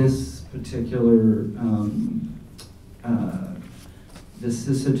this particular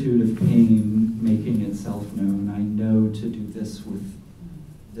vicissitude of pain making itself known, I know to do this with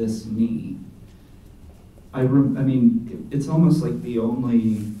this knee. It's almost like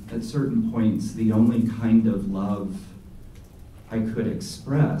at certain points, the only kind of love I could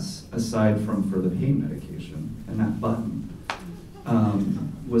express, aside from for the pain medication and that button,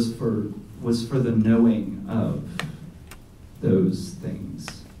 was for the knowing of those things.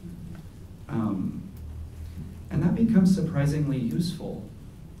 And that becomes surprisingly useful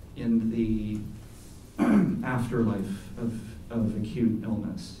in the afterlife of acute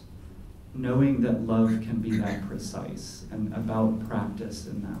illness. Knowing that love can be that precise and about practice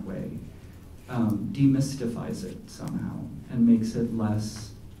in that way demystifies it somehow and makes it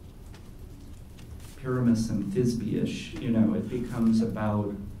less Pyramus and Thisbe-ish. It becomes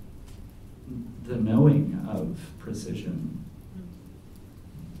about the knowing of precision.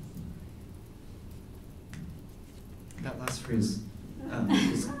 That last phrase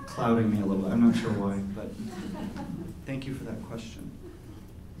is clouding me a little. I'm not sure why, but thank you for that question.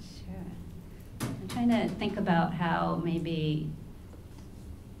 Sure. I'm trying to think about how maybe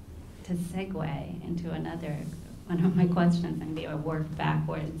to segue into one of my questions, maybe, or work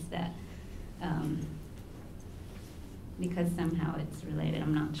backwards, that because somehow it's related,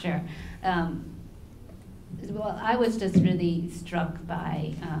 I'm not sure. well, I was just really struck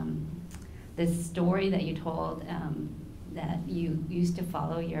by this story that you told, that you used to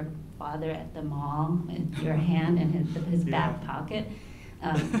follow your father at the mall with your hand in his back pocket,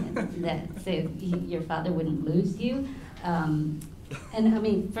 so your father wouldn't lose you. And I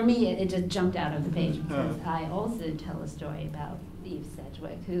mean, for me, it just jumped out of the page because I also tell a story about Eve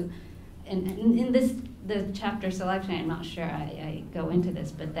Sedgwick, who, and in the chapter selection, I'm not sure I go into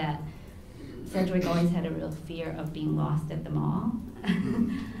this, but that Sedgwick always had a real fear of being lost at the mall.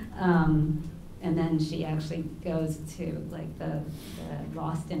 And then she actually goes to like the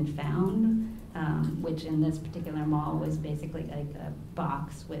Lost and Found, which in this particular mall was basically like a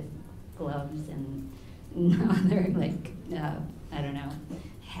box with gloves and other like, I don't know,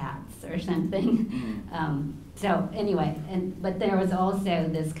 hats or something. So anyway, but there was also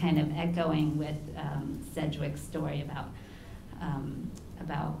this kind of echoing with Sedgwick's story about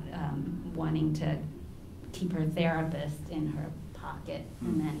wanting to keep her therapist in her pocket,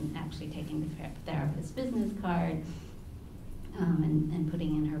 and then actually taking the therapist's business card and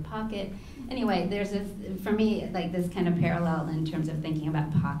putting in her pocket. Anyway, there's this, for me, like this kind of parallel in terms of thinking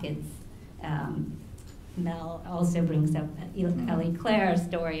about pockets. Mel also brings up Ellie Clare's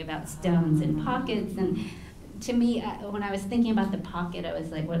story about stones in pockets, and to me, when I was thinking about the pocket, I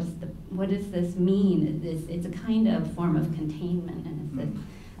was like, what does this mean? It's a kind of form of containment, and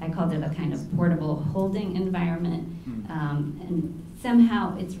I called it a kind of portable holding environment, and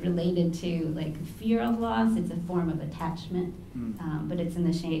somehow it's related to like fear of loss. It's a form of attachment, but it's in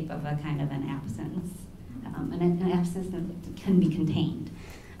the shape of a kind of an absence, an absence that can be contained.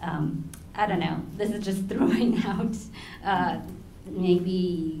 I don't know, this is just throwing out,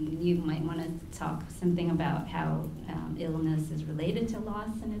 maybe you might want to talk something about how illness is related to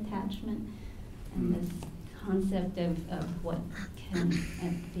loss and attachment, and this concept of what can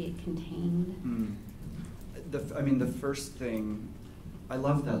be contained. I mean, the first thing, I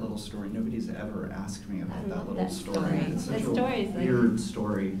love that little story. Nobody's ever asked me about that little story. It's such a weird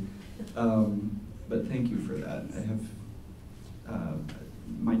story. But thank you for that. I have,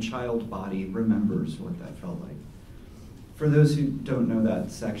 my child body remembers what that felt like. For those who don't know that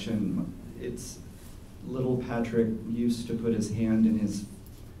section, it's little Patrick used to put his hand in his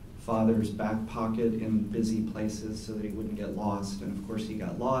father's back pocket in busy places so that he wouldn't get lost. And of course he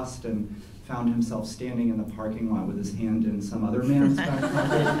got lost and found himself standing in the parking lot with his hand in some other man's back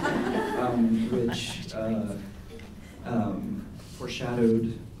pocket, which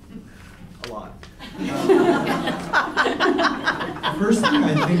foreshadowed a lot. The first thing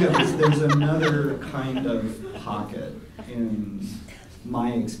I think of is there's another kind of pocket in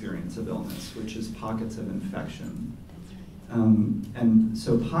my experience of illness, which is pockets of infection. And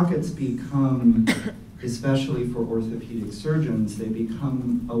so pockets become, especially for orthopedic surgeons, they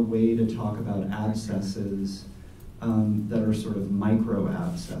become a way to talk about abscesses that are sort of micro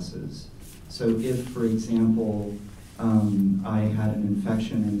abscesses. So if, for example, I had an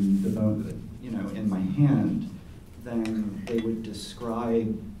infection in the bone, in my hand, then they would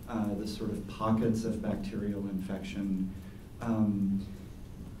describe the sort of pockets of bacterial infection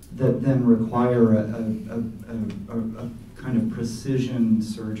that then require a kind of precision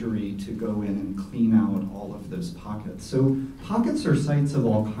surgery to go in and clean out all of those pockets. So pockets are sites of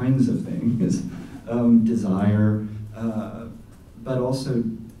all kinds of things, desire, but also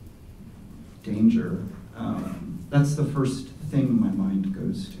danger. That's the first thing my mind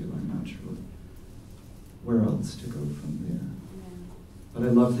goes to. I'm not sure where else to go from there. But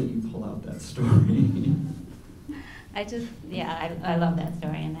I love that you pull out that story. I love that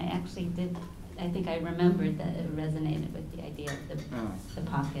story, and I actually did, I think I remembered that it resonated with the idea of the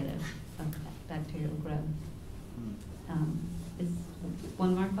pocket of bacterial growth. Is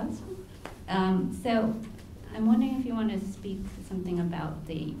one more question? So I'm wondering if you want to speak something about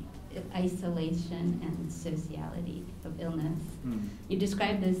the isolation and sociality of illness. You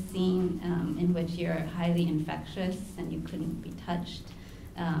described this scene in which you're highly infectious and you couldn't be touched.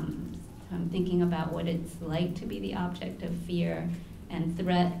 I'm thinking about what it's like to be the object of fear and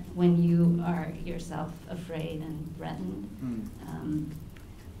threat when you are yourself afraid and threatened.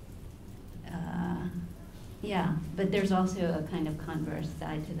 But there's also a kind of converse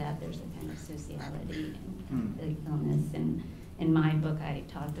side to that. There's a kind of sociality in the illness. And in my book, I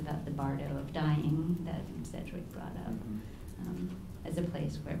talked about the bardo of dying that Sedgwick brought up as a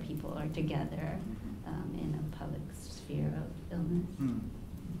place where people are together in a public sphere of illness.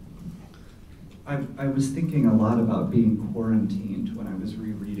 I was thinking a lot about being quarantined when I was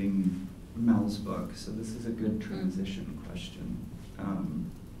rereading Mel's book, so this is a good transition question.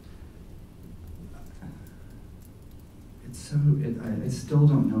 I still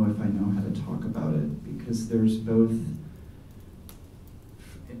don't know if I know how to talk about it, because there's both,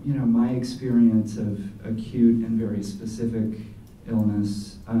 my experience of acute and very specific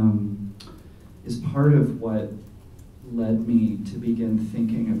illness is part of what led me to begin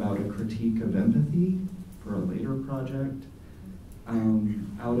thinking about a critique of empathy for a later project,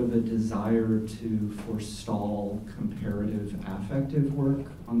 out of a desire to forestall comparative affective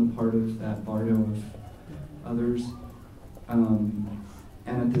work on the part of that bardo of others. And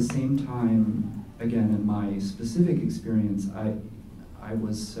at the same time, again, in my specific experience, I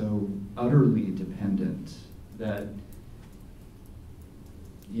was so utterly dependent that,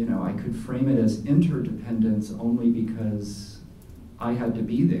 I could frame it as interdependence only because I had to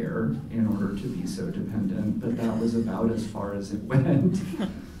be there in order to be so dependent, but that was about as far as it went.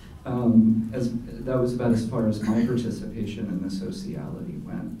 That was about as far as my participation in the sociality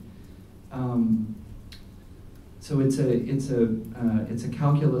went. So it's a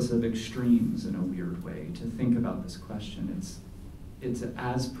calculus of extremes in a weird way to think about this question. It's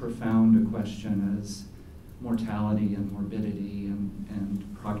as profound a question as mortality and morbidity and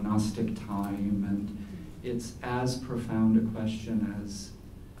prognostic time, and it's as profound a question as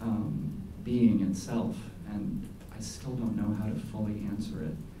being itself, and I still don't know how to fully answer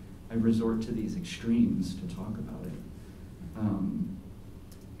it. I resort to these extremes to talk about it.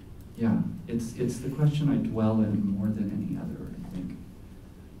 It's the question I dwell in more than any other, I think.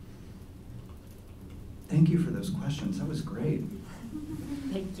 Thank you for those questions. That was great.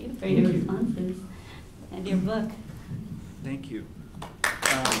 Thank you for Thank your you. responses and your book. Thank you.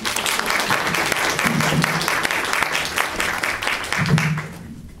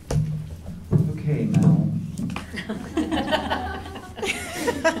 Okay, Mel.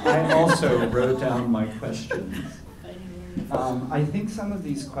 I also wrote down my questions. I think some of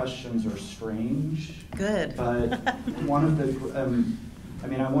these questions are strange. Good. But one of the,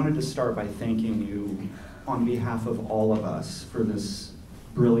 I wanted to start by thanking you on behalf of all of us for this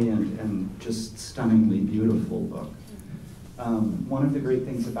brilliant and just stunningly beautiful book. One of the great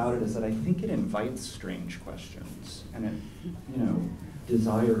things about it is that I think it invites strange questions, and it,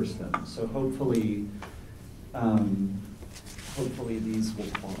 desires them. So hopefully these will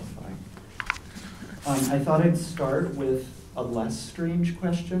qualify. I thought I'd start with a less strange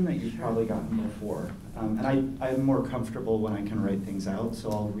question that you've probably gotten before. And I'm more comfortable when I can write things out, so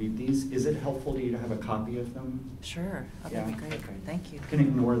I'll read these. Is it helpful to you to have a copy of them? Sure, that'd be great. Okay. Thank you. You can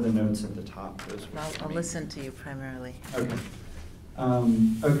ignore the notes at the top. Those were I'll for me. listen to you primarily. Okay.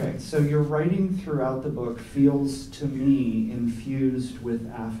 Okay, so your writing throughout the book feels to me infused with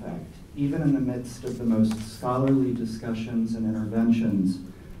affect. Even in the midst of the most scholarly discussions and interventions,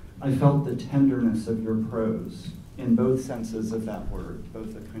 I felt the tenderness of your prose, in both senses of that word,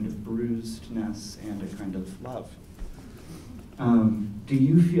 both a kind of bruisedness and a kind of love. Do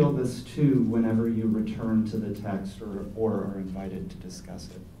you feel this too whenever you return to the text or are invited to discuss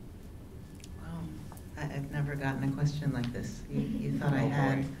it? Wow, I've never gotten a question like this. You thought I Oh,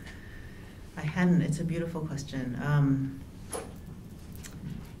 had. boy. I hadn't. It's a beautiful question.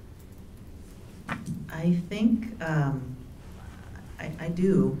 I think I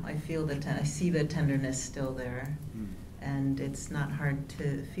do. I feel I see the tenderness still there, and it's not hard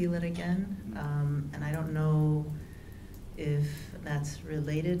to feel it again. And I don't know if that's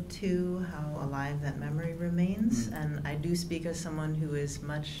related to how alive that memory remains. And I do speak as someone who is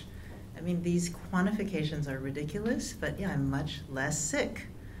much. These quantifications are ridiculous, but yeah, I'm much less sick,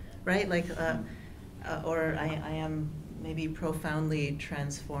 right? Or I am maybe profoundly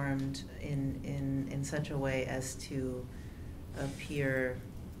transformed in such a way as to appear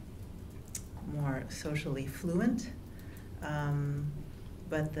more socially fluent.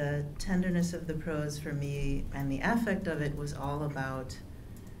 But the tenderness of the prose for me and the affect of it was all about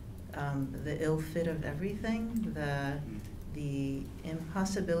the ill fit of everything, the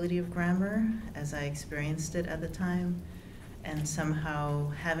impossibility of grammar as I experienced it at the time, and somehow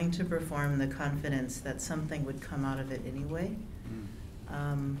having to perform the confidence that something would come out of it anyway.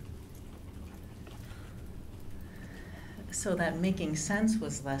 So that making sense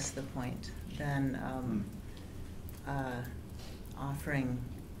was less the point than offering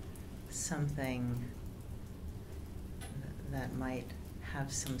something that might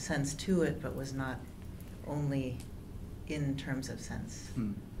have some sense to it, but was not only in terms of sense.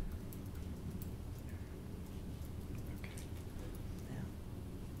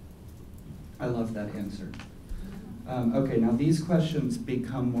 I love that answer. Okay, now these questions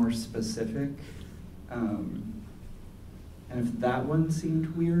become more specific. And if that one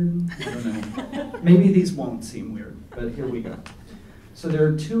seemed weird, I don't know. Maybe these won't seem weird, but here we go. So there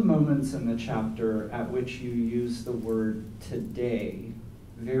are two moments in the chapter at which you use the word today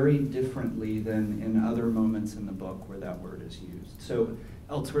very differently than in other moments in the book where that word is used. So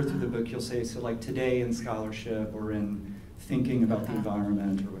elsewhere through the book you'll say, so like today in scholarship or in thinking about the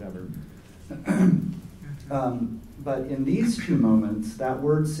environment or whatever. But in these two moments, that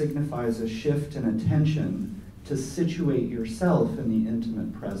word signifies a shift in attention to situate yourself in the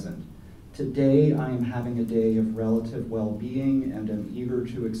intimate present. Today, I am having a day of relative well-being and am eager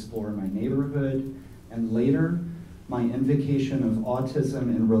to explore my neighborhood. And later, my invocation of autism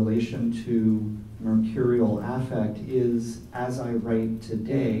in relation to mercurial affect is, as I write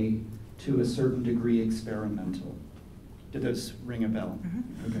today, to a certain degree experimental. Did those ring a bell?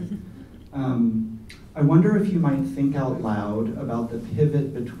 Okay. I wonder if you might think out loud about the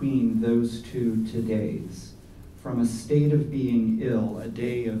pivot between those two todays, from a state of being ill, a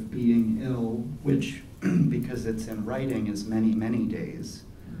day of being ill, which, because it's in writing, is many, many days,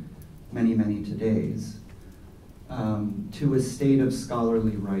 many, many todays, to a state of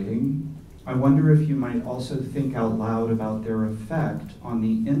scholarly writing. I wonder if you might also think out loud about their effect on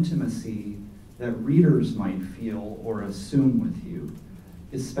the intimacy that readers might feel or assume with you,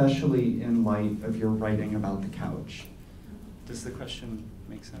 especially in light of your writing about the couch. Does the question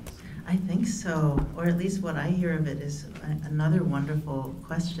make sense? I think so, or at least what I hear of it is another wonderful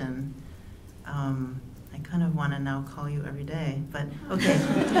question. I kind of want to now call you every day, but okay.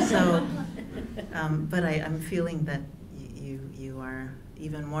 So, but I'm feeling that you are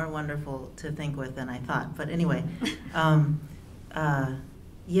even more wonderful to think with than I thought. But anyway,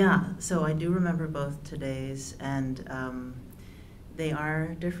 yeah. So I do remember both today's, and they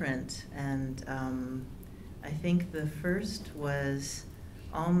are different. And I think the first was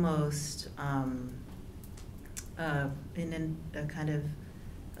almost in a kind of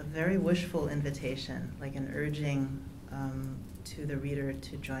a very wishful invitation, like an urging to the reader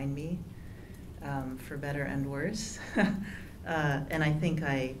to join me, for better and worse. And I think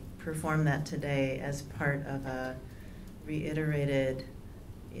I performed that today as part of a reiterated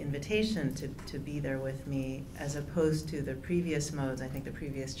invitation to be there with me, as opposed to the previous modes. I think the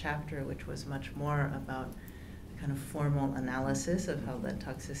previous chapter, which was much more about kind of formal analysis of how lead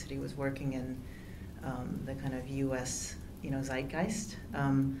toxicity was working in the kind of U.S. zeitgeist.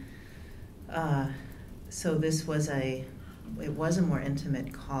 So this was it was a more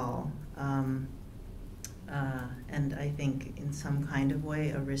intimate call, and I think in some kind of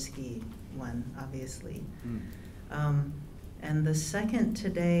way a risky one, obviously. And the second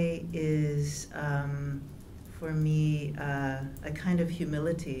today is, for me, a kind of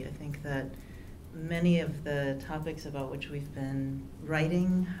humility. I think that many of the topics about which we've been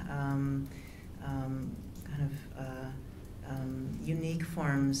writing, unique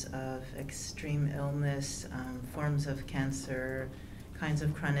forms of extreme illness, forms of cancer, kinds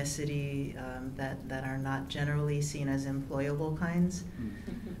of chronicity that are not generally seen as employable kinds.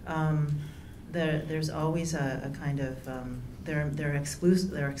 There's always a kind of, they're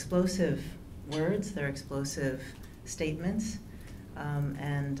explosive words, they're explosive statements.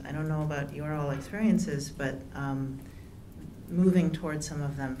 And I don't know about your all experiences, but moving towards some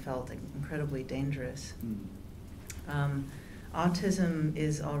of them felt incredibly dangerous. Autism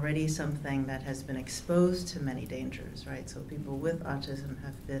is already something that has been exposed to many dangers, right? So people with autism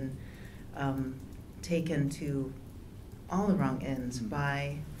have been taken to all the wrong ends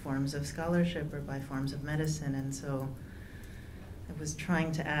by forms of scholarship or by forms of medicine. And so I was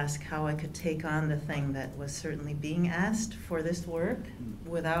trying to ask how I could take on the thing that was certainly being asked for this work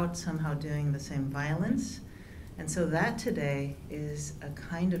without somehow doing the same violence. And so that today is a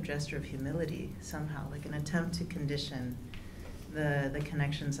kind of gesture of humility somehow, like an attempt to condition the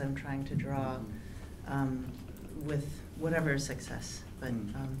connections I'm trying to draw with whatever success. But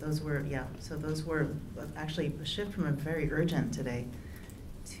those were, yeah, so those were actually a shift from a very urgent today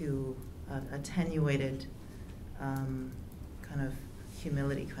to attenuated kind of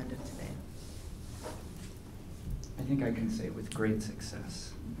humility kind of today. I think I can say with great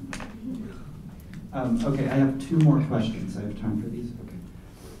success. Okay, I have two more questions. I have time for these? Okay.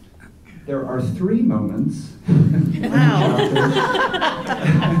 There are three moments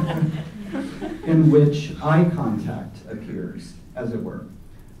in which eye contact appears, as it were,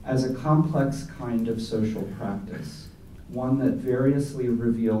 as a complex kind of social practice, one that variously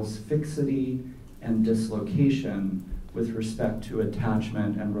reveals fixity and dislocation with respect to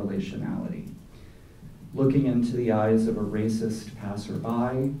attachment and relationality. Looking into the eyes of a racist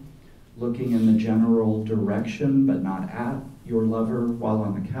passerby, looking in the general direction but not at your lover while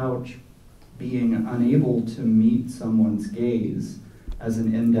on the couch, being unable to meet someone's gaze as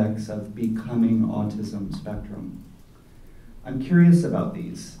an index of becoming autism spectrum. I'm curious about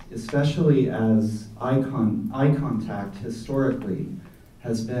these, especially as eye contact historically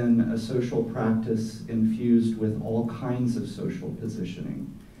has been a social practice infused with all kinds of social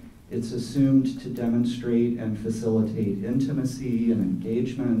positioning. It's assumed to demonstrate and facilitate intimacy and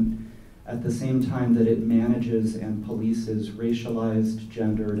engagement at the same time that it manages and polices racialized,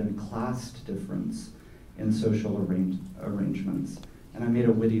 gendered, and classed difference in social arrangements. And I made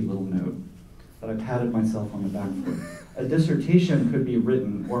a witty little note that I patted myself on the back for. A dissertation could be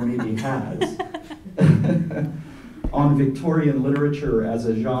written, or maybe has, on Victorian literature as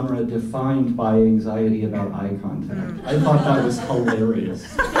a genre defined by anxiety about eye contact. I thought that was hilarious.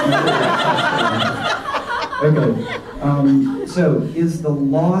 Okay, so is the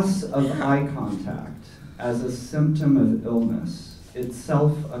loss of eye contact as a symptom of illness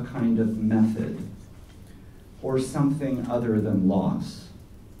itself a kind of method, or something other than loss?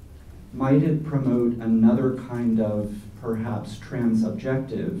 Might it promote another kind of, perhaps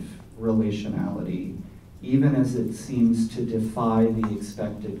transobjective, relationality, even as it seems to defy the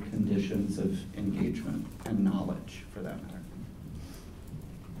expected conditions of engagement and knowledge, for that matter?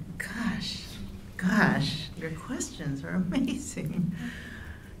 Gosh, your questions are amazing.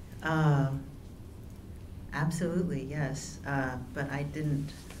 Absolutely, yes. But I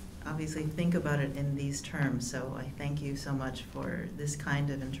didn't obviously think about it in these terms, so I thank you so much for this kind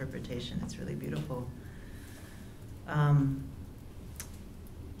of interpretation. It's really beautiful.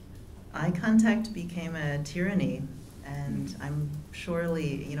 Eye contact became a tyranny, and I'm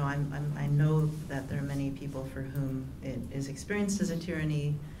surely, I know that there are many people for whom it is experienced as a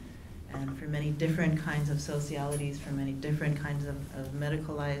tyranny, and for many different kinds of socialities, for many different kinds of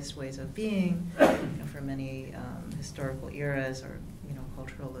medicalized ways of being, for many historical eras or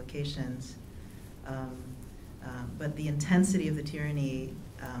cultural locations. But the intensity of the tyranny,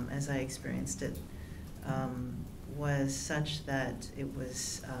 as I experienced it, was such that it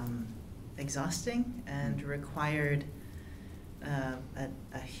was exhausting and required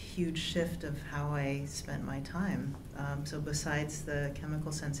a huge shift of how I spent my time. So besides the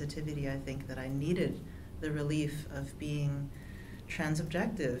chemical sensitivity, I think that I needed the relief of being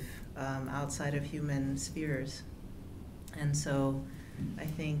transobjective outside of human spheres. And so I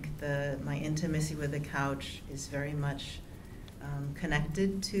think my intimacy with the couch is very much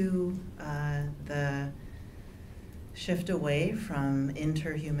connected to the shift away from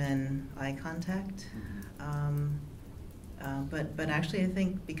interhuman eye contact. But actually I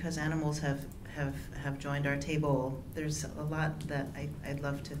think because animals have joined our table, there's a lot that I'd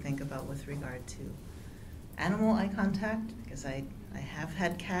love to think about with regard to animal eye contact, because I have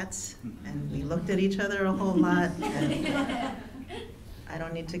had cats and we looked at each other a whole lot, and I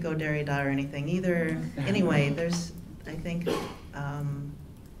don't need to go Derrida or anything either. Anyway, I think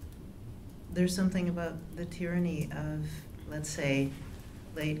there's something about the tyranny of, let's say,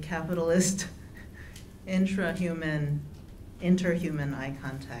 late capitalist, interhuman eye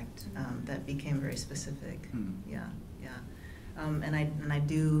contact that became very specific. Yeah. And I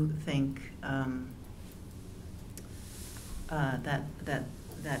do think that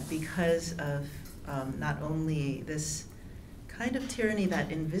because of not only this kind of tyranny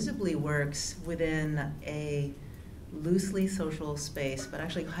that invisibly works within a loosely social space, but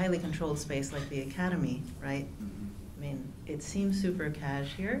actually highly controlled space like the academy, right? I mean, it seems super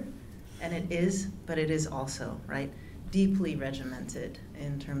cash here, and it is, but it is also, right, deeply regimented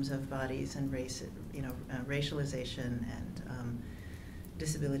in terms of bodies and race, racialization and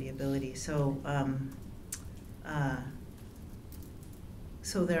disability ability. So,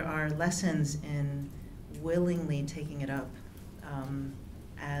 so there are lessons in willingly taking it up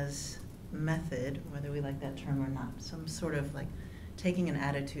as method, whether we like that term or not, some sort of like taking an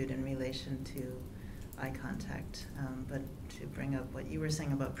attitude in relation to eye contact. But to bring up what you were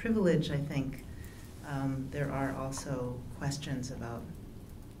saying about privilege, I think there are also questions about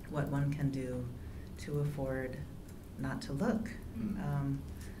what one can do to afford not to look.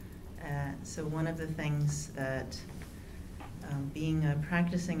 So one of the things that being a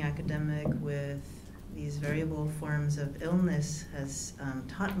practicing academic with these variable forms of illness has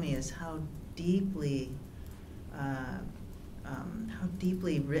taught me is how deeply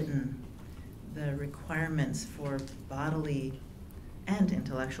written the requirements for bodily and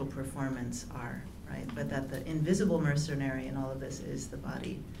intellectual performance are, right? But that the invisible mercenary in all of this is the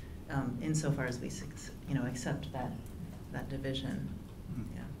body, insofar as we accept that division.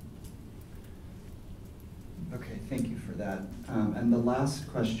 Yeah. Okay, thank you for that. And the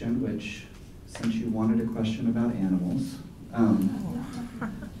last question, which, since you wanted a question about animals,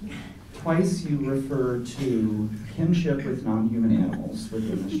 twice you refer to kinship with non-human animals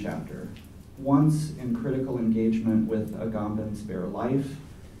within this chapter. once in critical engagement with Agamben's bare life,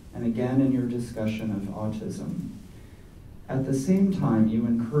 and again in your discussion of autism. At the same time, you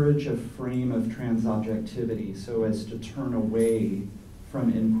encourage a frame of transobjectivity so as to turn away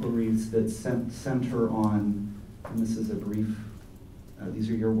from inquiries that center on, and this is a brief, these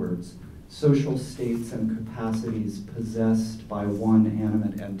are your words, social states and capacities possessed by one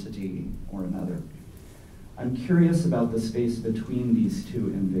animate entity or another. I'm curious about the space between these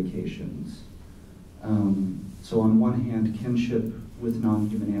two invocations. So on one hand, kinship with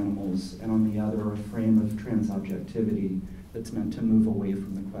non-human animals, and on the other, a frame of transobjectivity that's meant to move away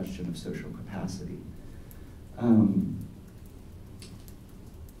from the question of social capacity.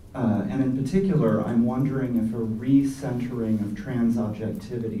 And in particular, I'm wondering if a recentering of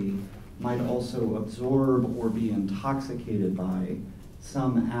transobjectivity might also absorb or be intoxicated by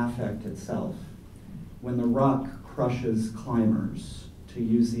some affect itself. When the rock crushes climbers, to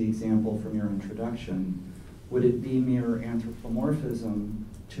use the example from your introduction, would it be mere anthropomorphism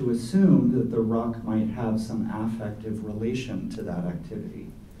to assume that the rock might have some affective relation to that activity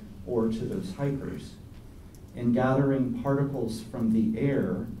or to those hikers? In gathering particles from the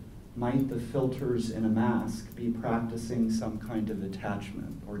air, might the filters in a mask be practicing some kind of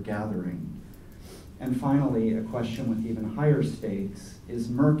attachment or gathering? And finally, a question with even higher stakes, is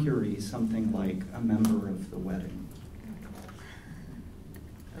Mercury something like a member of the wedding?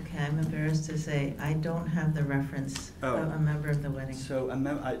 Okay, I'm embarrassed to say I don't have the reference of a member of the wedding. So,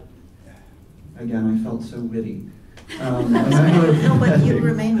 again, I felt so witty. No, but you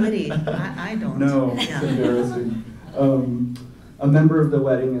remain witty. I don't. No, Yeah. it's embarrassing. A Member of the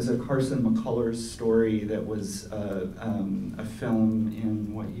Wedding is a Carson McCullers story that was a film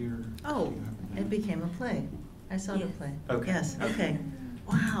in what year? Oh, it became a play. I saw the play. Okay. Yes, okay.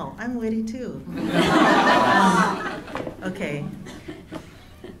 Wow, I'm witty too. Okay.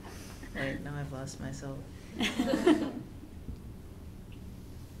 Wait, now I've lost myself.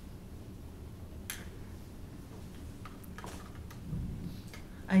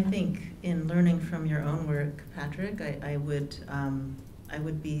 I think in learning from your own work, Patrick, I would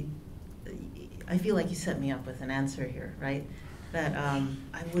be, I feel like you set me up with an answer here, right? That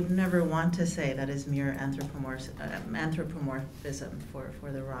I would never want to say that is mere anthropomorphism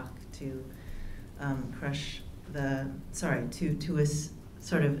for the rock to crush the, to a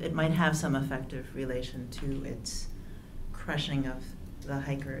sort of, it might have some affective relation to its crushing of the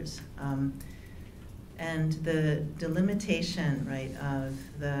hikers. And the delimitation, right, of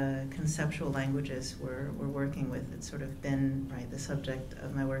the conceptual languages we're working with, it's sort of been, right, the subject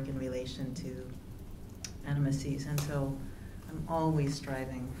of my work in relation to animacies. And so I'm always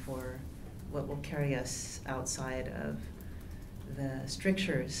striving for what will carry us outside of the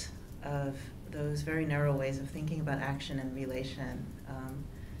strictures of those very narrow ways of thinking about action and relation,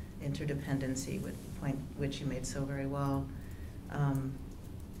 interdependency, with the point which you made so very well.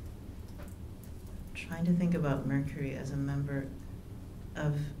 Trying to think about Mercury as a member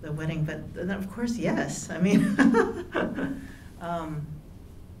of the wedding, but then of course, yes. I mean,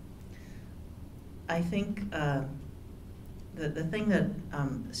 I think the thing that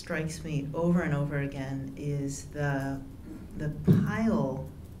strikes me over and over again is the pile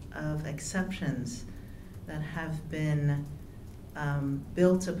of exceptions that have been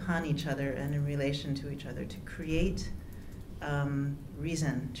built upon each other and in relation to each other to create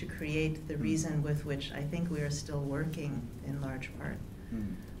reason, to create the reason with which I think we are still working in large part.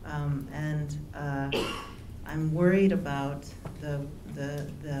 And I'm worried about the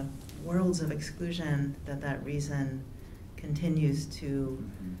worlds of exclusion that reason continues to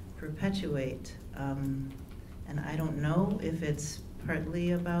perpetuate. And I don't know if it's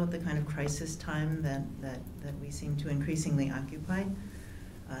partly about the kind of crisis time that we seem to increasingly occupy,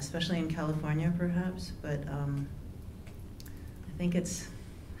 especially in California perhaps, but I think it's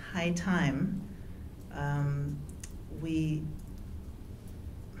high time we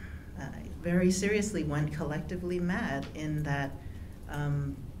very seriously went collectively mad in that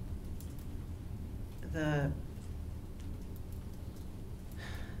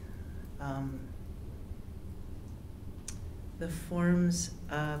the forms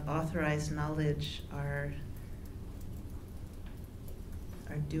of authorized knowledge are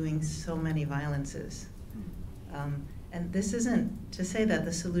doing so many violences. And this isn't to say that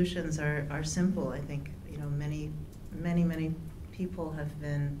the solutions are simple. I think, you know, many people have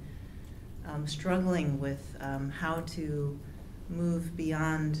been struggling with how to move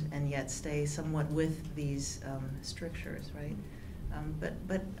beyond and yet stay somewhat with these strictures, right?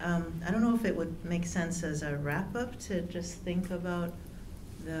 But I don't know if it would make sense as a wrap-up to just think about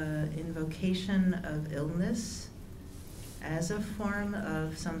the invocation of illness as a form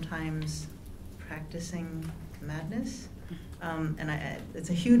of sometimes practicing madness. And it's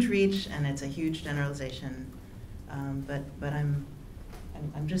a huge reach and it's a huge generalization, but I'm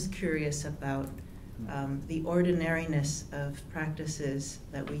just curious about the ordinariness of practices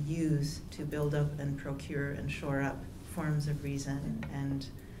that we use to build up and procure and shore up forms of reason and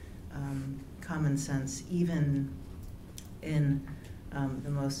common sense, even in the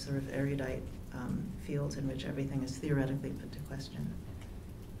most sort of erudite fields in which everything is theoretically put to question.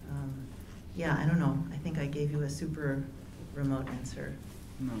 Yeah, I don't know. I think I gave you a super remote answer.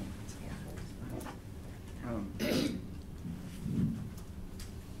 No.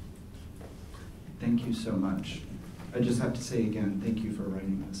 Thank you so much. I just have to say again, thank you for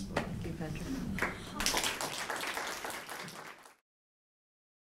writing this book. Thank you, Patrick.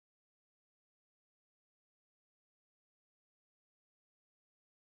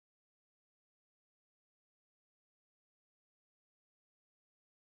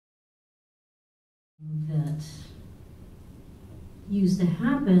 That used to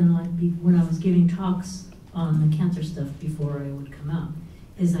happen, like when I was giving talks on the cancer stuff before I would come out,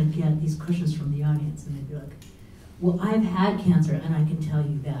 is I'd get these questions from the audience, and they'd be like, well, I've had cancer, and I can tell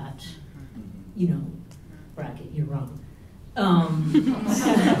you that, you know, bracket, you're wrong.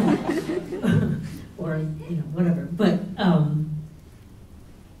 Or, you know, whatever. But,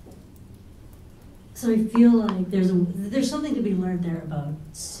 so I feel like there's something to be learned there about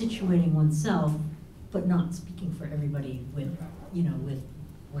situating oneself, but not speaking for everybody with, you know, with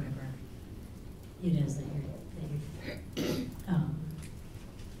whatever it is that you're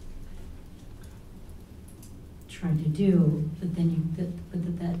trying to do. But then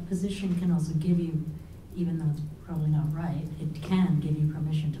that position can also give you, even though it's probably not right, it can give you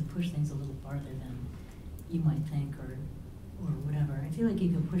permission to push things a little farther than you might think, or whatever. I feel like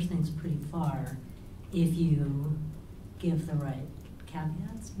you can push things pretty far if you give the right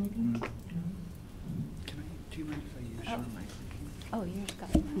caveats, maybe. You know? Do you mind if I use your mic? Oh, yours got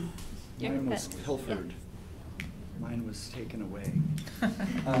it. Mine was pilfered. Yeah. Mine was taken away.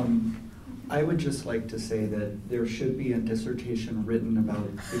 I would just like to say that there should be a dissertation written about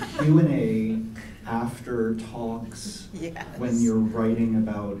the Q&A after talks when you're writing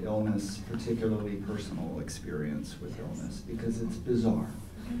about illness, particularly personal experience with illness, because it's bizarre.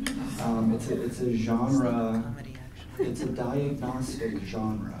 It's a genre, it's a diagnostic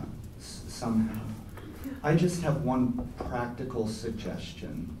genre somehow. I just have one practical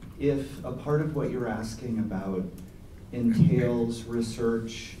suggestion. If a part of what you're asking about entails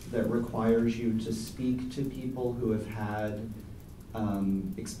research that requires you to speak to people who have had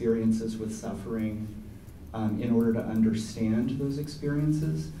experiences with suffering in order to understand those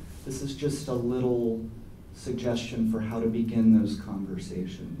experiences, this is just a little suggestion for how to begin those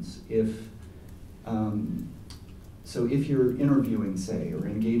conversations. So if you're interviewing, say, or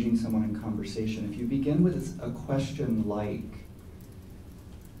engaging someone in conversation, if you begin with a question like,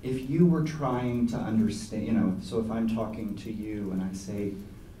 if you were trying to understand, you know, so if I'm talking to you and I say,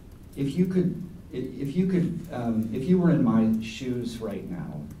 if you were in my shoes right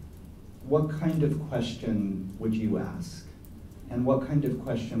now, what kind of question would you ask? And what kind of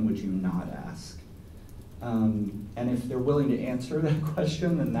question would you not ask? And if they're willing to answer that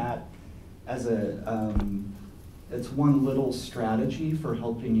question, then that, as it's one little strategy for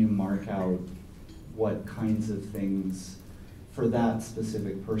helping you mark out what kinds of things for that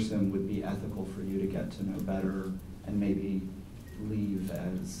specific person would be ethical for you to get to know better and maybe leave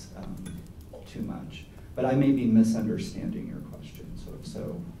as too much. But I may be misunderstanding your question, so if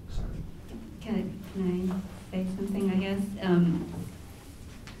so, sorry. Can I say something, I guess?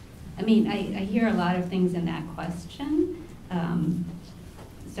 I mean, I hear a lot of things in that question.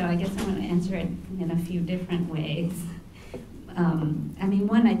 So I guess I'm going to answer it in a few different ways. I mean,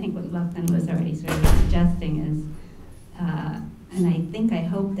 one, I think what Lochlann was already sort of suggesting is, and I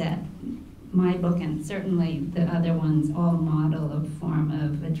hope that my book and certainly the other ones all model a form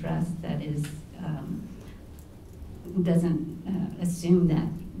of address that is doesn't assume that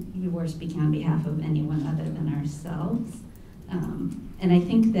we're speaking on behalf of anyone other than ourselves. And I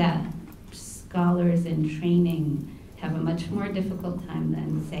think that scholars in training have a much more difficult time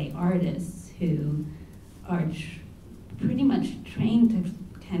than, say, artists who are pretty much trained to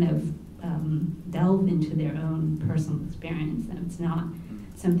kind of delve into their own personal experience. And it's not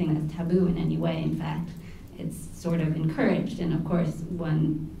something that's taboo in any way. In fact, it's sort of encouraged. And of course,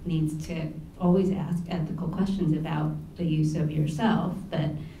 one needs to always ask ethical questions about the use of yourself, but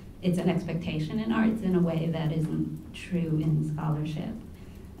it's an expectation in arts in a way that isn't true in scholarship.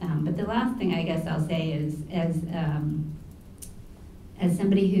 But the last thing I guess I'll say is, as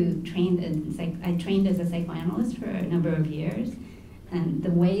somebody who trained I trained as a psychoanalyst for a number of years, And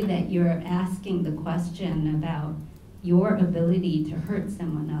the way that you're asking the question about your ability to hurt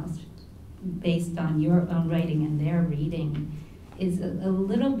someone else based on your own writing and their reading is a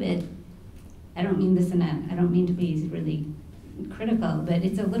little bit, I don't mean this I don't mean to be really critical, but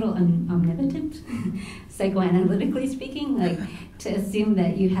it's a little omnipotent, psychoanalytically speaking. Like, to assume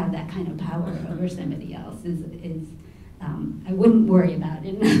that you have that kind of power over somebody else is I wouldn't worry about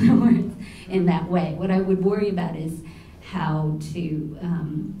it, in other words, in that way. What I would worry about is how to,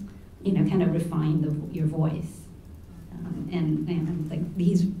 kind of refine your voice. And like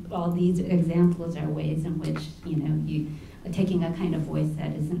all these examples are ways in which, you are taking a kind of voice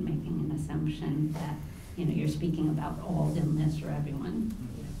that isn't making an assumption that, you're speaking about all illness or everyone.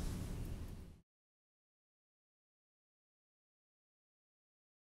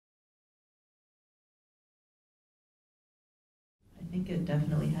 I think it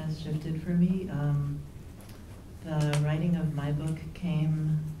definitely has shifted for me. The writing of my book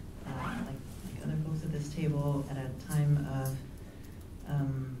came, like other folks at this table, at a time of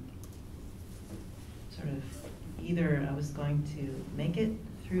sort of either I was going to make it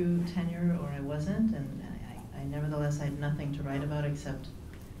through tenure or I wasn't, and I nevertheless had nothing to write about except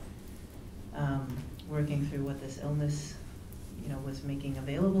working through what this illness, was making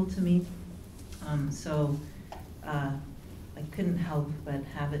available to me. So I couldn't help but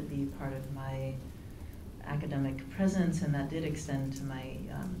have it be part of my academic presence, and that did extend to my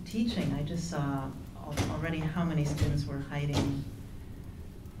teaching. I just saw already how many students were hiding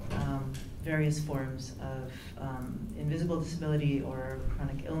various forms of invisible disability or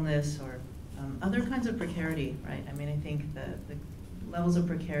chronic illness or other kinds of precarity, right? I mean, I think the levels of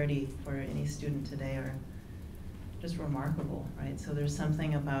precarity for any student today are just remarkable, right? So there's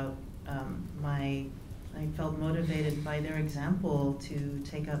something about I felt motivated by their example to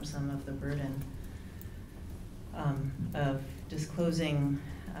take up some of the burden of disclosing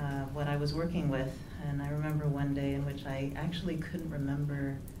what I was working with. And I remember one day in which I actually couldn't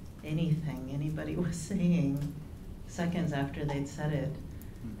remember anything anybody was saying seconds after they'd said it.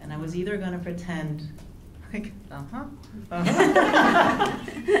 And I was either going to pretend, like,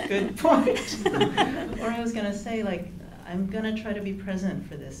 good point, or I was going to say, like, I'm going to try to be present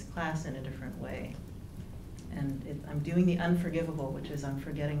for this class in a different way. And I'm doing the unforgivable, which is I'm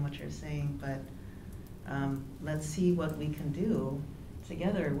forgetting what you're saying, but let's see what we can do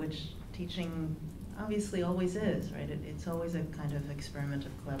together, which teaching obviously always is, right? It's always a kind of experiment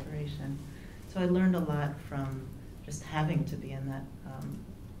of collaboration. So I learned a lot from just having to be in that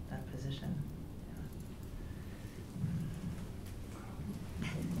position.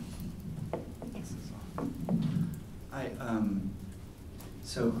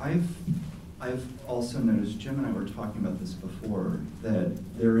 So I've also noticed, Jim and I were talking about this before, that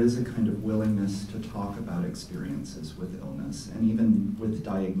there is a kind of willingness to talk about experiences with illness and even with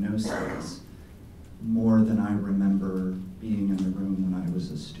diagnoses more than I remember being in the room when I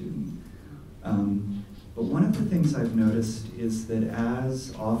was a student. But one of the things I've noticed is that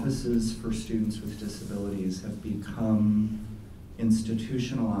as offices for students with disabilities have become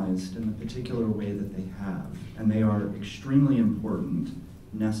institutionalized in the particular way that they have, and they are extremely important,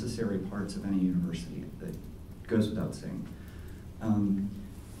 necessary parts of any university, that goes without saying.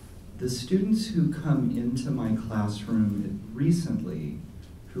 The students who come into my classroom recently,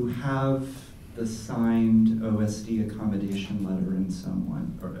 who have the signed OSD accommodation letter and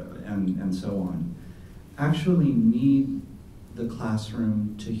so on, actually need the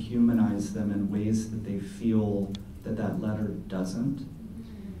classroom to humanize them in ways that they feel that letter doesn't.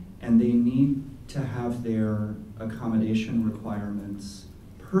 And they need to have their accommodation requirements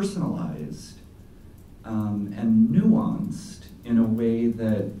personalized and nuanced in a way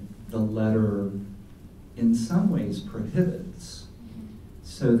that the letter in some ways prohibits,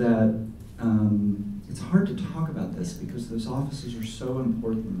 so that it's hard to talk about this because those offices are so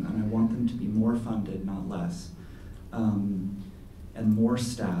important, and I want them to be more funded, not less, and more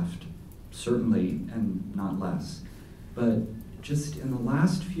staffed, certainly, and not less. But just in the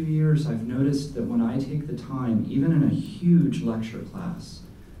last few years, I've noticed that when I take the time, even in a huge lecture class,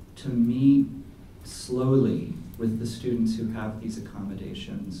 to meet slowly with the students who have these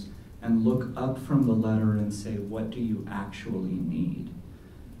accommodations and look up from the letter and say, what do you actually need?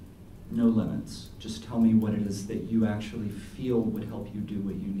 No limits. Just tell me what it is that you actually feel would help you do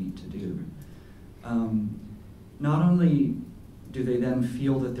what you need to do. Not only do they then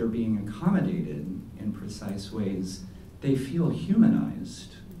feel that they're being accommodated in precise ways, they feel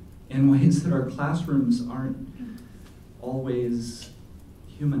humanized in ways that our classrooms aren't always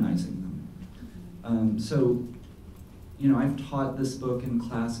humanizing them. So, I've taught this book in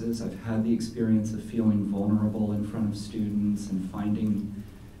classes. I've had the experience of feeling vulnerable in front of students and finding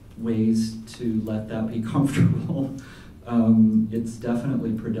ways to let that be comfortable. It's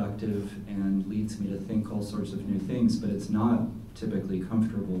definitely productive and leads me to think all sorts of new things, but it's not typically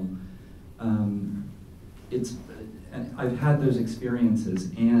comfortable. I've had those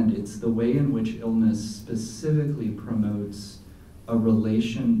experiences, and it's the way in which illness specifically promotes a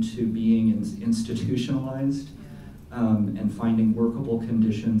relation to being institutionalized, and finding workable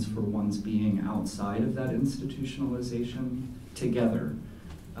conditions for one's being outside of that institutionalization together.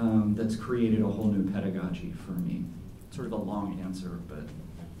 That's created a whole new pedagogy for me. Sort of a long answer, but.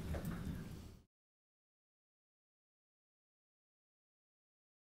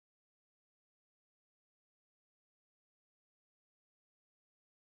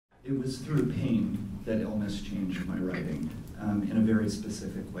 It was through pain that illness changed my writing in a very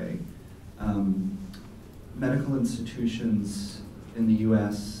specific way. Medical institutions in the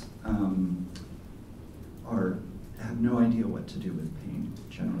US have no idea what to do with pain,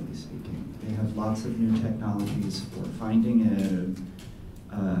 generally speaking. They have lots of new technologies for finding it,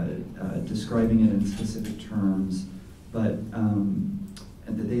 describing it in specific terms, but and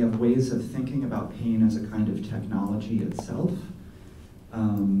they have ways of thinking about pain as a kind of technology itself.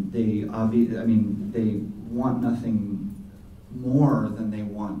 They want nothing more than they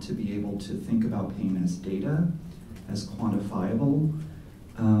want to be able to think about pain as data, as quantifiable.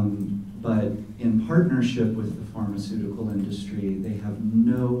 But in partnership with the pharmaceutical industry, they have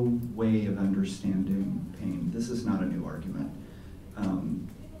no way of understanding pain. This is not a new argument.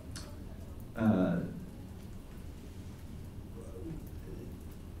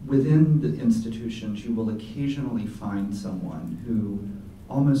 Within the institutions, you will occasionally find someone who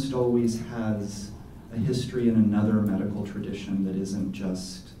almost always has a history in another medical tradition that isn't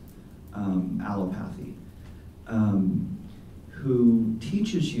just allopathy, who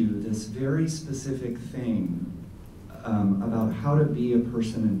teaches you this very specific thing about how to be a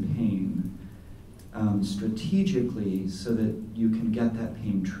person in pain strategically so that you can get that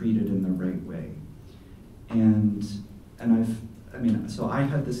pain treated in the right way. So I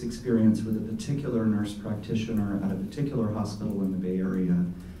had this experience with a particular nurse practitioner at a particular hospital in the Bay Area,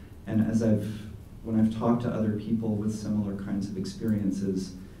 and when I've talked to other people with similar kinds of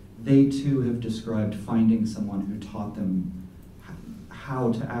experiences, they too have described finding someone who taught them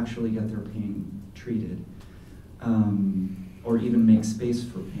how to actually get their pain treated, or even make space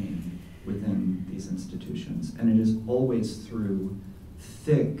for pain within these institutions. And it is always through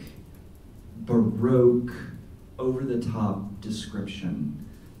thick, baroque, over-the-top description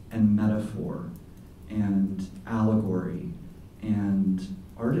and metaphor and allegory and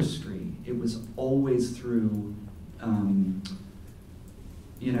artistry. It was always through,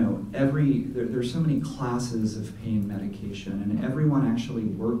 there's so many classes of pain medication, and everyone actually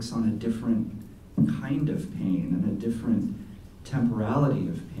works on a different kind of pain and a different temporality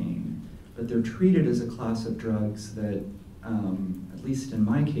of pain, but they're treated as a class of drugs that, at least in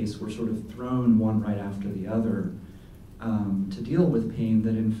my case, were sort of thrown one right after the other to deal with pain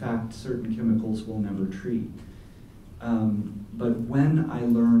that in fact certain chemicals will never treat. But when I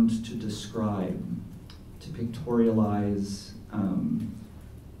learned to describe, to pictorialize,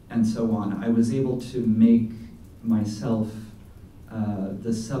 and so on, I was able to make myself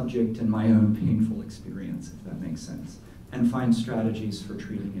the subject in my own painful experience, if that makes sense, and find strategies for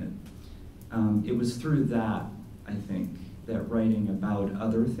treating it. It was through that, I think, that writing about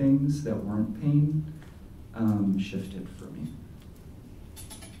other things that weren't pain shifted for me.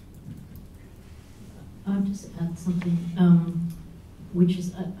 I'll just add something, which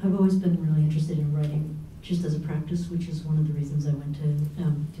is, I've always been really interested in writing just as a practice, which is one of the reasons I went to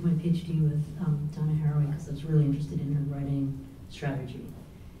do my PhD with Donna Haraway, because I was really interested in her writing strategy.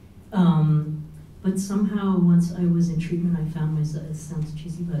 But somehow, once I was in treatment, I found myself, it sounds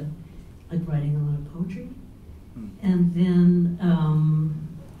cheesy, but like writing a lot of poetry. And then,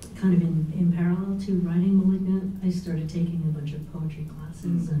 kind of in parallel to writing Malignant, I started taking a bunch of poetry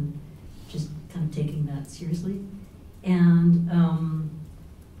classes and just kind of taking that seriously. And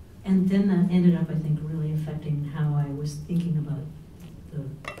then that ended up, I think, really affecting how I was thinking about the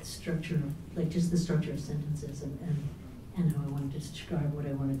structure of, like just the structure of sentences and how I wanted to describe what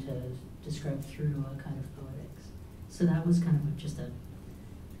I wanted to describe through a kind of poetics. So that was kind of just an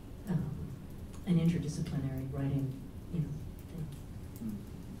interdisciplinary writing, thing.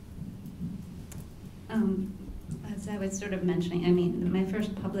 As I was sort of mentioning, I mean, my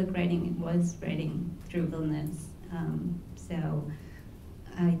first public writing was writing through illness. So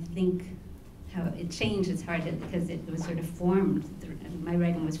I think how it changed is hard because it was sort of formed, my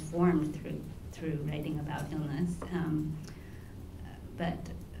writing was formed through through writing about illness. But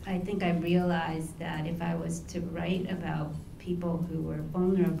I think I realized that if I was to write about people who were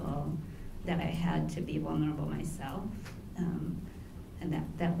vulnerable, that I had to be vulnerable myself. And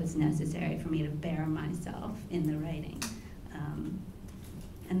that was necessary for me to bear myself in the writing.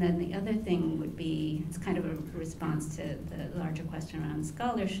 And then the other thing would be, it's kind of a response to the larger question around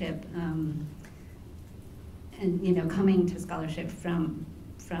scholarship, and you know, coming to scholarship from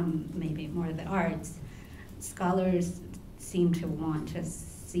maybe more of the arts, scholars seem to want to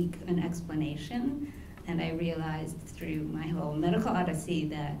seek an explanation, and I realized through my whole medical odyssey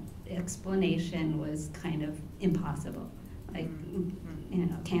that explanation was kind of impossible. Like, you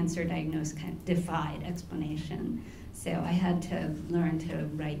know, cancer diagnosis kind of defied explanation. So I had to learn to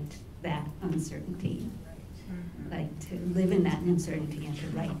write that uncertainty, like to live in that uncertainty and to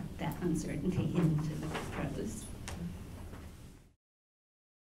write that uncertainty into the prose.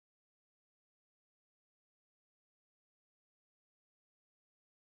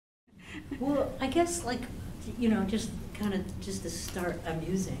 Well, I guess, like, you know, just to start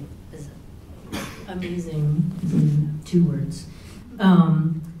amusing is amusing in 2 words.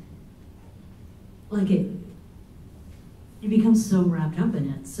 Like you become so wrapped up in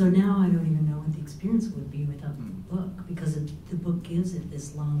it. So now I don't even know what the experience would be without the book, because the book gives it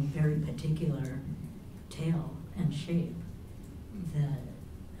this long, very particular tale and shape that,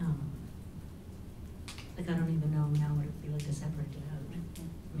 like, I don't even know now what it would be like to separate it out.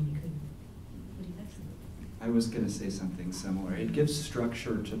 I mean, you could. What do you guys think? I was going to say something similar. It gives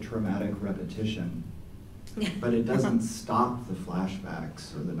structure to traumatic repetition, but it doesn't stop the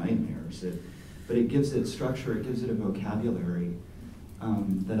flashbacks or the nightmares. But it gives it structure, it gives it a vocabulary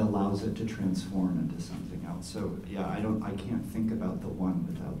that allows it to transform into something else. So yeah, I can't think about the one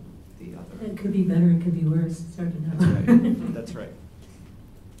without the other. It could be better, it could be worse. It's hard to know. That's right. That's right.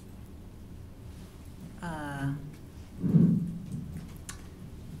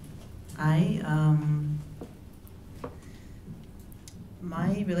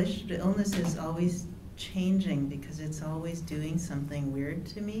 My relationship to illness is always changing because it's always doing something weird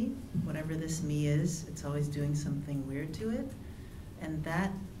to me. Whatever this me is, it's always doing something weird to it. And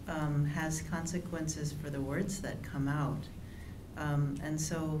that has consequences for the words that come out. And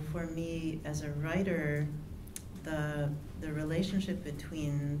so for me as a writer, the relationship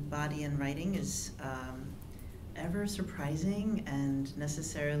between body and writing is ever surprising and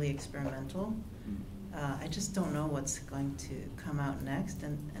necessarily experimental. I just don't know what's going to come out next,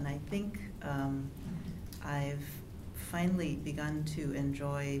 and I think I've finally begun to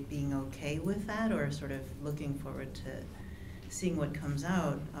enjoy being okay with that, or sort of looking forward to seeing what comes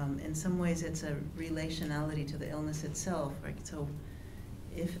out. In some ways it's a relationality to the illness itself, right? So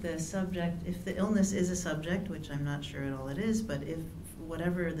if the illness is a subject, which I'm not sure at all it is, but if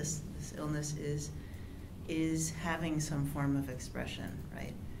whatever this illness is having some form of expression,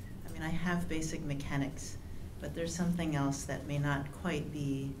 right? I mean, I have basic mechanics, but there's something else that may not quite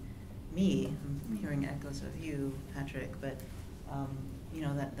be me. I'm hearing echoes of you, Patrick, but you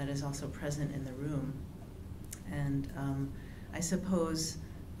know, that is also present in the room. And I suppose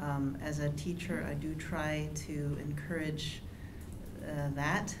as a teacher, I do try to encourage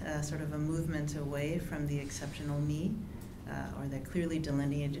that sort of a movement away from the exceptional me, or the clearly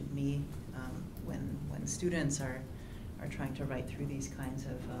delineated me, when students are trying to write through these kinds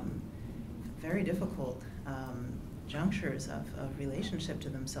of very difficult junctures of relationship to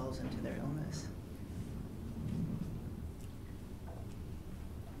themselves and to their illness.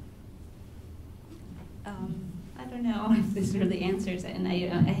 I don't know if this really answers it, and I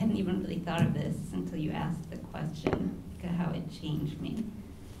hadn't even really thought of this until you asked the question, how it changed me.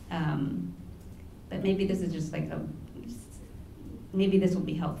 But maybe this is just like maybe this will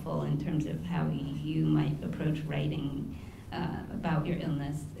be helpful in terms of how you might approach writing about your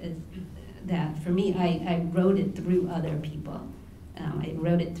illness. Is that for me, I wrote it through other people. I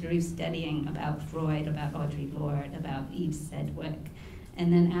wrote it through studying about Freud, about Audre Lorde, about Eve Sedgwick.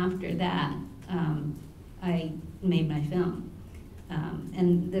 And then after that, I made my film.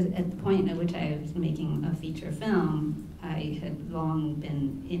 And at the point at which I was making a feature film, I had long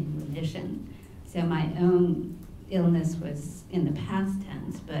been in remission. So my own illness was in the past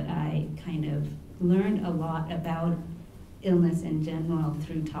tense, but I kind of learned a lot about illness in general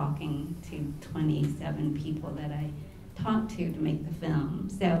through talking to 27 people that I talked to make the film.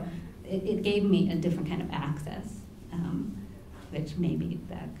 So it gave me a different kind of access, which maybe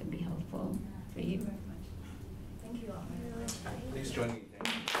that could be helpful for you. Thanks for joining me.